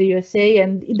the USA,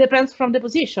 and it depends from the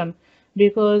position,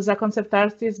 because a concept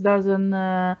artist doesn't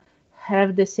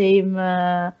have the same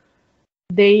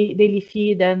daily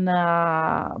fee than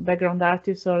background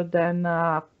artist or than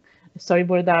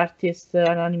storyboard artist,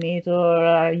 an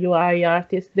animator, UI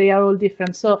artist. They are all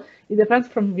different. So it depends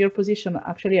from your position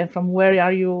actually and from where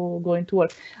are you going to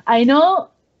work. I know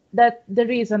that there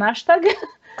is an hashtag.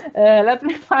 Let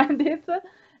me find it.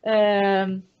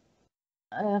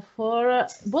 For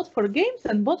both for games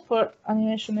and both for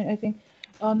animation, I think,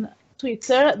 on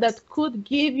Twitter, that could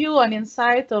give you an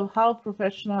insight of how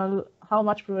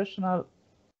much professional.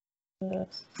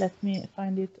 Let me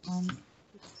find it on.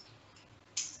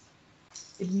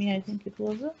 With me, I think it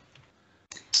was.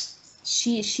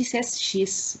 She says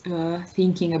she's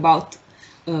thinking about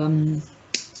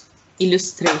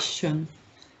illustration.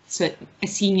 So a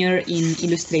senior in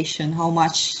illustration, how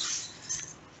much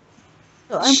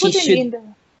So I'm she putting should... in the...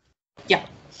 Yeah.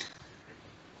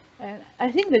 And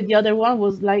I think that the other one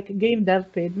was like game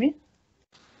dev paid me.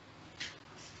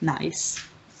 Nice.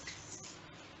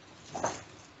 I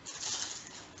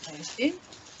think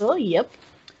so, yep.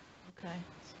 Okay.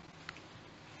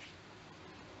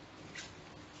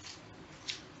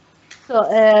 So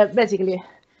basically,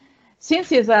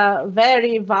 since it's a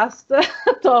very vast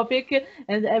topic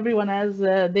and everyone has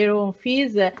their own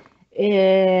fees, you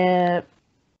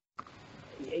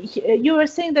were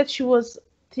saying that she was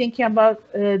thinking about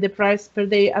the price per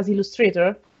day as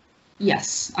illustrator.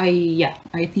 Yes, I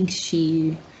think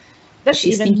she's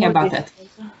even thinking more about that.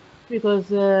 Because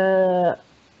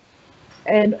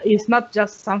and it's not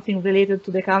just something related to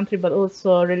the country, but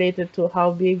also related to how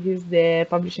big is the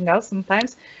publishing house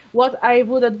sometimes. What I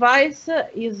would advise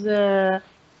is to,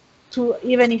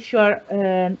 even if you are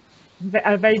a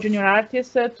very junior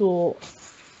artist, to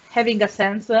having a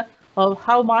sense of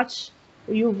how much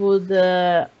you would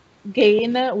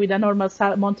gain with a normal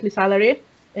monthly salary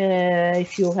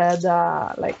if you had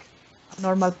like a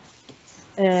normal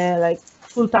like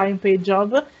full-time paid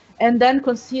job, and then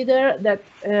consider that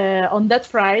on that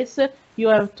price you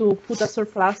have to put a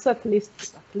surplus at least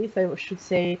I would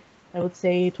say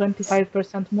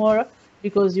 25% more,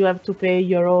 because you have to pay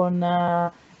your own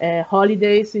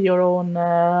holidays, your own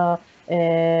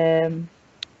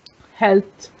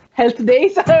health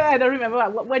days. I don't remember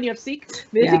when you're sick,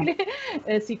 basically.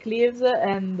 Yeah. Sick leaves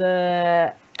and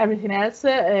everything else.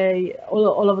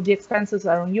 All of the expenses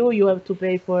are on you. You have to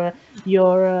pay for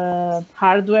your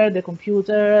hardware, the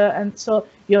computer, and so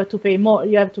you have to pay more.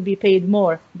 You have to be paid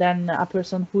more than a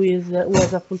person who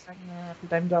has a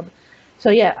full-time job. So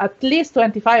yeah, at least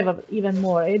 25, even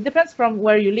more. It depends from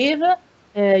where you live.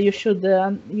 You should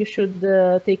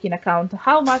take in account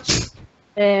how much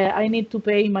I need to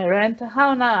pay my rent,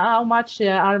 how much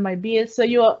are my bills. So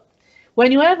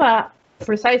when you have a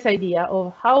precise idea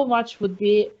of how much would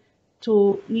be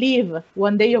to live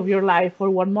one day of your life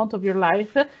or 1 month of your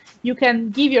life, you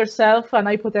can give yourself an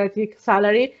hypothetical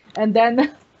salary and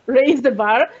then raise the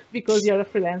bar because you're a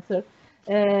freelancer.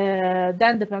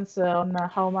 Then depends on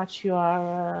how much you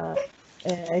are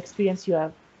experience you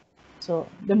have. So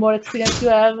the more experience you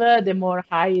have, the more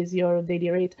high is your daily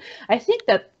rate. I think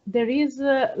that there is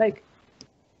like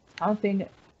something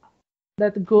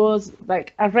that goes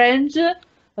like a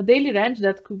daily range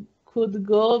that could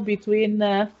go between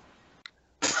 100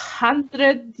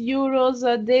 euros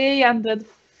a day,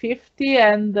 150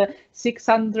 and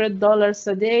 $600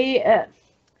 a day.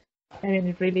 I mean,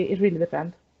 it really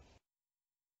depends.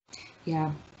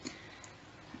 Yeah.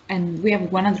 And we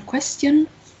have one other question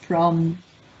from,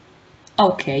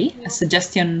 okay, a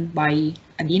suggestion by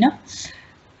Alina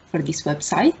for this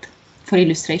website for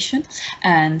illustration.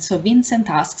 And so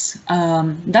Vincent asks,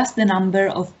 does the number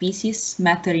of pieces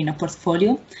matter in a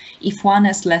portfolio? If one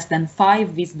has less than 5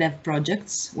 VizDev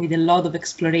projects with a lot of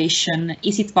exploration,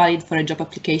 is it valid for a job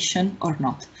application or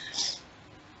not?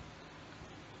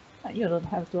 You don't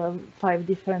have to have 5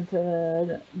 different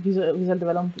visual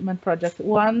development projects.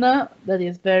 One that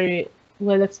is very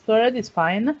well explored is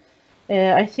fine.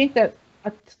 I think that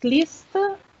at least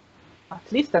 10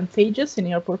 pages in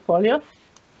your portfolio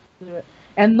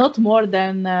and not more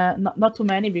than not too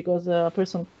many, because a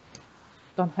person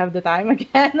don't have the time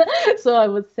again. So I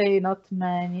would say not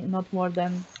many, not more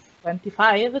than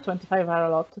 25. 25 are a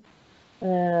lot.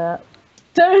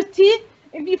 30,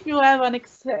 and if you have an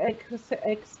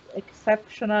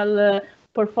exceptional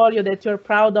portfolio that you're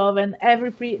proud of, and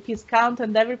every piece count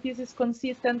and every piece is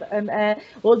consistent, and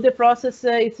all the process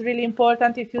is really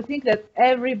important. If you think that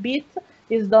every bit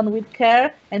is done with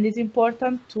care and is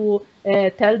important to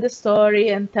tell the story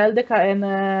and tell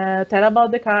tell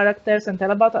about the characters and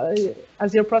tell about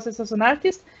as your process as an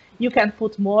artist, you can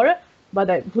put more, but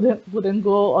I wouldn't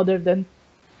go other than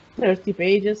 30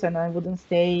 pages, and I wouldn't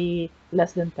stay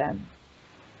less than 10.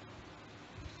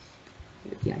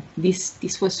 Yeah,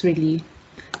 this was really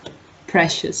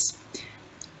precious.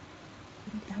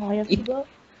 Now I have to go.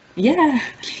 Yeah,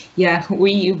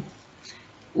 we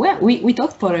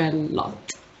talked for a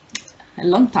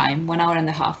long time, 1 hour and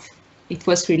a half. It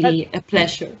was really a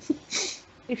pleasure.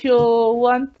 If you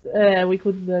want, we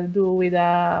could do with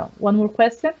one more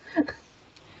question.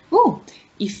 Oh,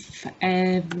 if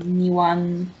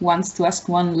anyone wants to ask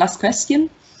one last question,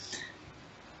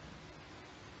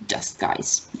 just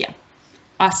guys, yeah,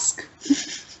 ask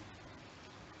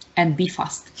and be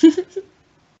fast.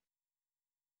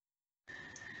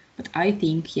 But I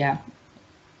think, yeah,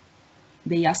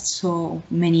 they asked so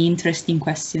many interesting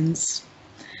questions,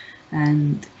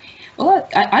 and well,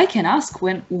 I can ask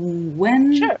when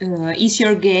Sure. Is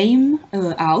your game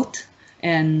out,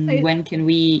 and when can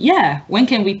we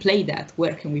play that?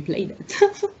 Where can we play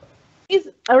that? It's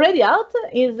already out.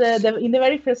 Is in the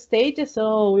very first stage,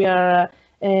 so we are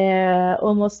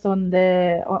almost on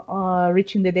the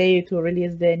reaching the day to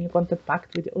release the new content pack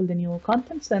with all the new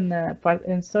contents and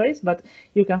stories. But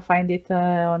you can find it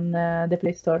on the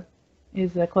Play Store.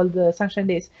 Is called Sunshine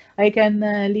Days. I can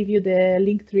leave you the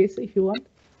link to it if you want.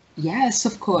 Yes,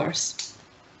 of course.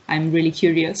 I'm really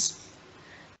curious.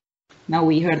 Now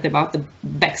we heard about the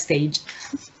backstage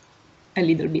a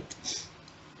little bit.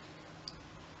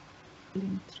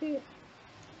 Link 3. Okay.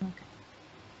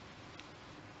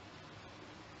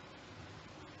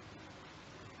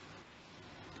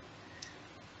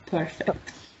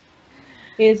 Perfect.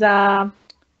 Is a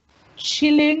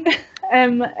chilling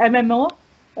MMO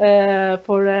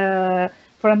for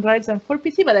Androids and for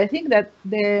PC, but I think that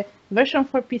the version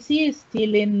for PC is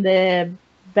still in the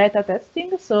beta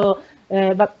testing. So,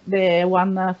 but the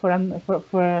one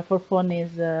for phone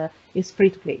is free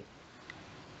to play.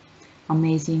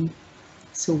 Amazing.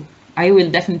 So I will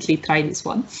definitely try this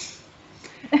one.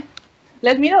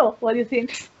 Let me know what you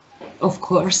think. Of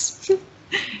course.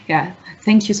 Yeah,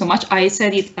 thank you so much. I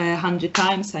said it 100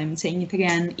 times. I'm saying it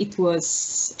again. It was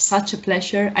such a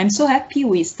pleasure. I'm so happy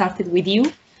we started with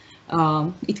you.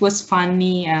 It was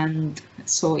funny and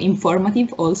so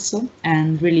informative also,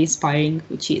 and really inspiring,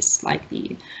 which is like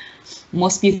the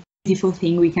most beautiful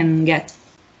thing we can get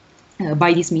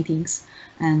by these meetings.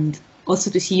 And also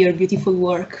to see your beautiful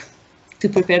work to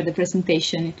prepare the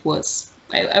presentation. It was,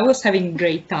 I was having a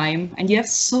great time, and you have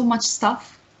so much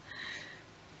stuff.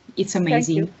 It's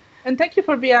amazing. Thank you. And thank you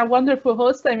for being a wonderful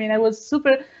host. I mean, I was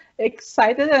super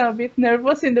excited and a bit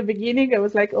nervous in the beginning. I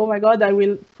was like, oh my God, I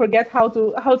will forget how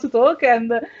to talk,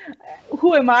 and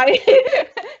who am I?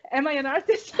 Am I an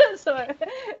artist?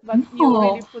 But you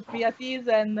really put me at ease,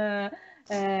 and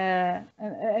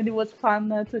it was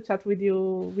fun to chat with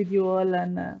you all,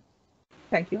 and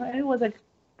thank you. It was a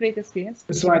great experience.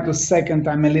 Just wanted to second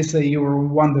time, Elisa, you were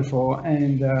wonderful,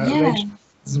 and Rachel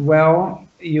as well.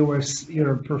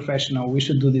 You're a professional. We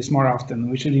should do this more often.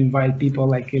 We should invite people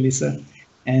like Elisa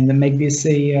and make this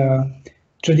a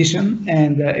tradition.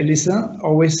 And Elisa,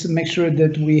 always make sure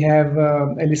that we have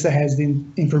Elisa has the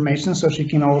information so she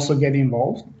can also get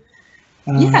involved.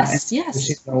 Yes.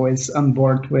 She's always on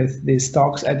board with these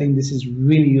talks. I think this is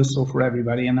really useful for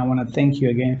everybody, and I want to thank you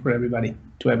again to everybody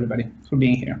for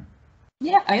being here.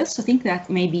 Yeah, I also think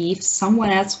that maybe if someone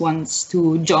else wants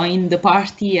to join the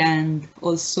party and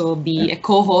also be a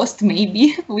co-host,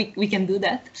 maybe we can do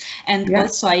that. And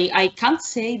also, I can't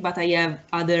say, but I have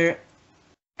other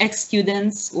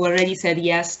ex-students who already said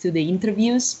yes to the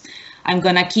interviews. I'm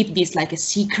gonna keep this like a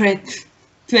secret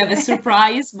to have a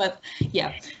surprise, but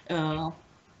yeah,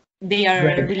 they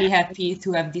are really happy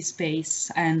to have this space,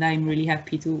 and I'm really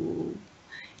happy to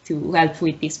help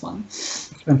with this one.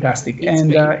 Fantastic.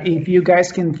 And if you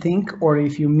guys can think, or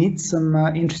if you meet some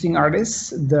interesting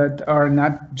artists that are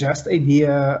not just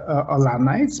IDEA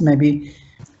alumni, it's maybe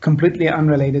completely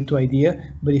unrelated to IDEA,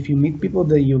 but if you meet people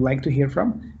that you like to hear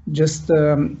from, just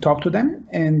talk to them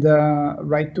and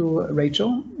write to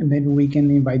Rachel, and maybe we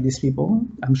can invite these people.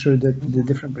 I'm sure that the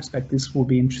different perspectives will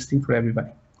be interesting for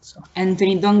everybody. So.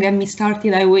 Anthony, don't get me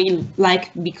started. I will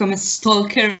like become a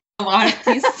stalker of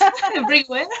artists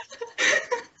everywhere.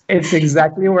 It's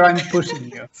exactly where I'm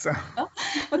pushing you. So.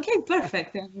 Okay,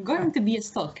 perfect. I'm going to be a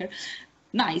stalker.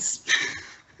 Nice.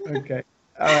 Okay.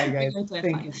 All right, guys. We're going to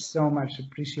Thank FI. you so much.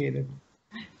 Appreciate it.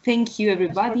 Thank you,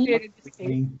 everybody. creating this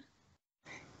space.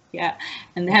 Yeah,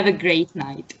 and have a great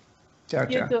night. Ciao,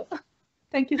 You ciao. too.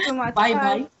 Thank you so much.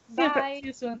 Bye. See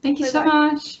you soon. Thank you so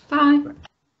Bye-bye. much. Bye.